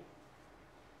Ring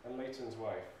and Leighton's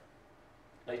wife.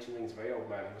 Leighton Ring's a very old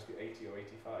man, he must be 80 or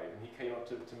 85, and he came up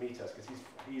to meet us because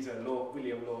he's a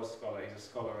William Lawes scholar. He's a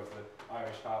scholar of the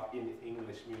Irish harp in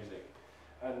English music,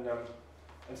 and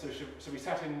so we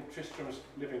sat in Tristram's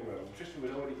living room. Tristram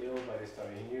was already ill by this time.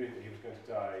 He knew that he was going to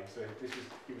die, so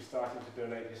he was starting to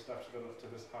donate his stuff to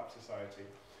this harp society,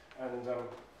 and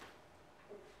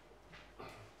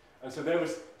so there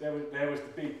was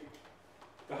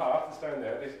the harp that's down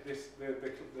there.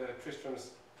 The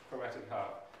Tristram's chromatic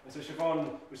harp. And so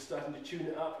Siobhan was starting to tune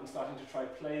it up and starting to try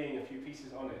playing a few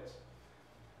pieces on it.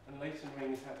 And Leighton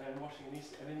Ring sat there and watching,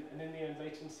 and in the end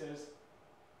Leighton says,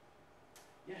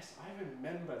 yes, I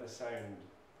remember the sound,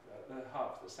 the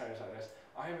harp that sounds like this.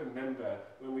 I remember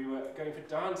when we were going for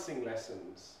dancing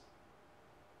lessons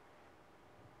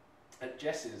at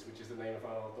Jess's, which is the name of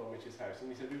Arnold Dolmetsch's house. And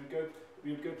he said we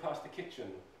would go past the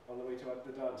kitchen on the way to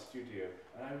the dance studio,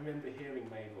 and I remember hearing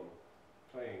Mabel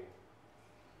playing.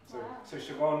 So, wow. So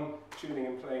Siobhan tuning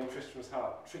and playing Tristram's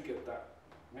harp triggered that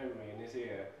memory in his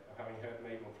ear of having heard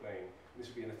Mabel playing. And this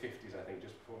would be in the 50s, I think,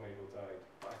 just before Mabel died.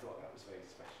 But I thought that was very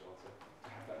special to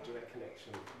have that direct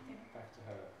connection back to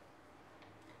her.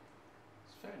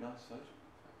 it's a very nice photograph,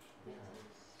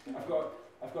 actually.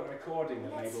 I've got a recording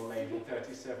that Mabel made in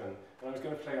 37, and I was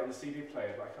going to play it on the CD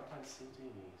player, but I can't find the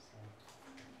CD. So.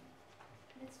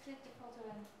 Let's flip the photo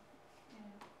and, you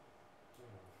know.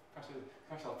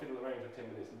 Perhaps I'll fiddle around for 10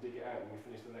 minutes and dig it out when we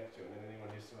finish the lecture, and then anyone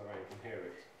who's still around can hear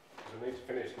it. Because I need to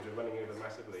finish because we're running over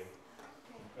massively.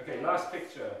 Okay, last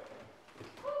picture.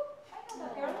 I know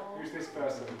that girl. Who's this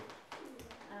person?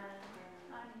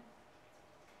 Anne.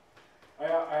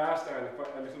 I asked Anne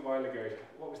a little while ago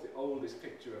what was the oldest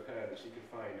picture of her that she could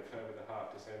find of her with a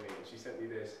harp to send me, and she sent me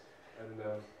this. And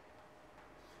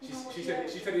she said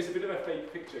it's a bit of a fake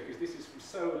picture because this is from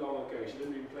so long ago. She'd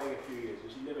only been playing a few years,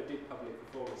 and she never did public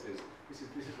performances. This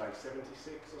is like 76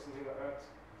 or something like that.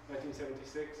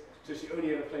 1976. So she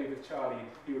only ever played with Charlie.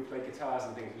 He would play guitars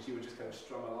and things, and she would just kind of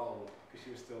strum along because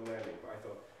she was still learning. But I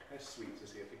thought, how sweet to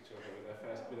see a picture of her with her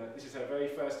first. This is her very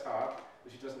first harp,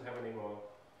 that she doesn't have anymore.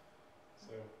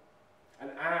 So,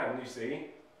 and Anne, you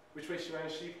see, which way is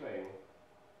she playing?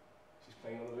 She's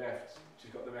playing on the left.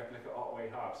 She's got the replica Otway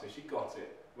harp, so she got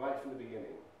it right from the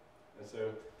beginning. And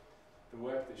so the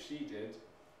work that she did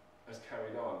has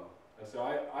carried on. And so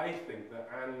I think that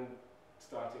Anne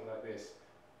starting like this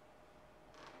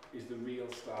is the real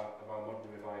start of our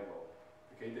modern revival.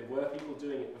 Okay, there were people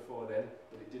doing it before then,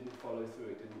 but it didn't follow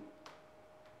through, it didn't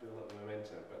build up the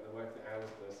momentum. But the work that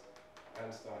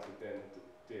Anne started then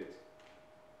did.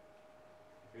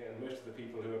 Okay, and most of the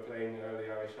people who are playing early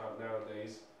Irish harp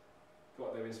nowadays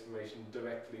got their inspiration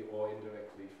directly or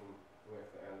indirectly from the work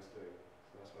that Anne's doing.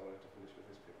 So that's why I wanted to finish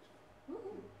with this picture.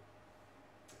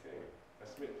 Okay,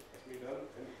 that's me done.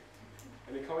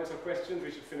 Any comments or questions?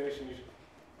 We should finish and you should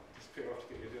disappear off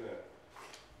to get your dinner.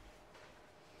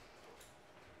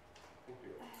 Thank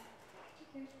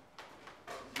you.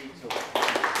 You talk.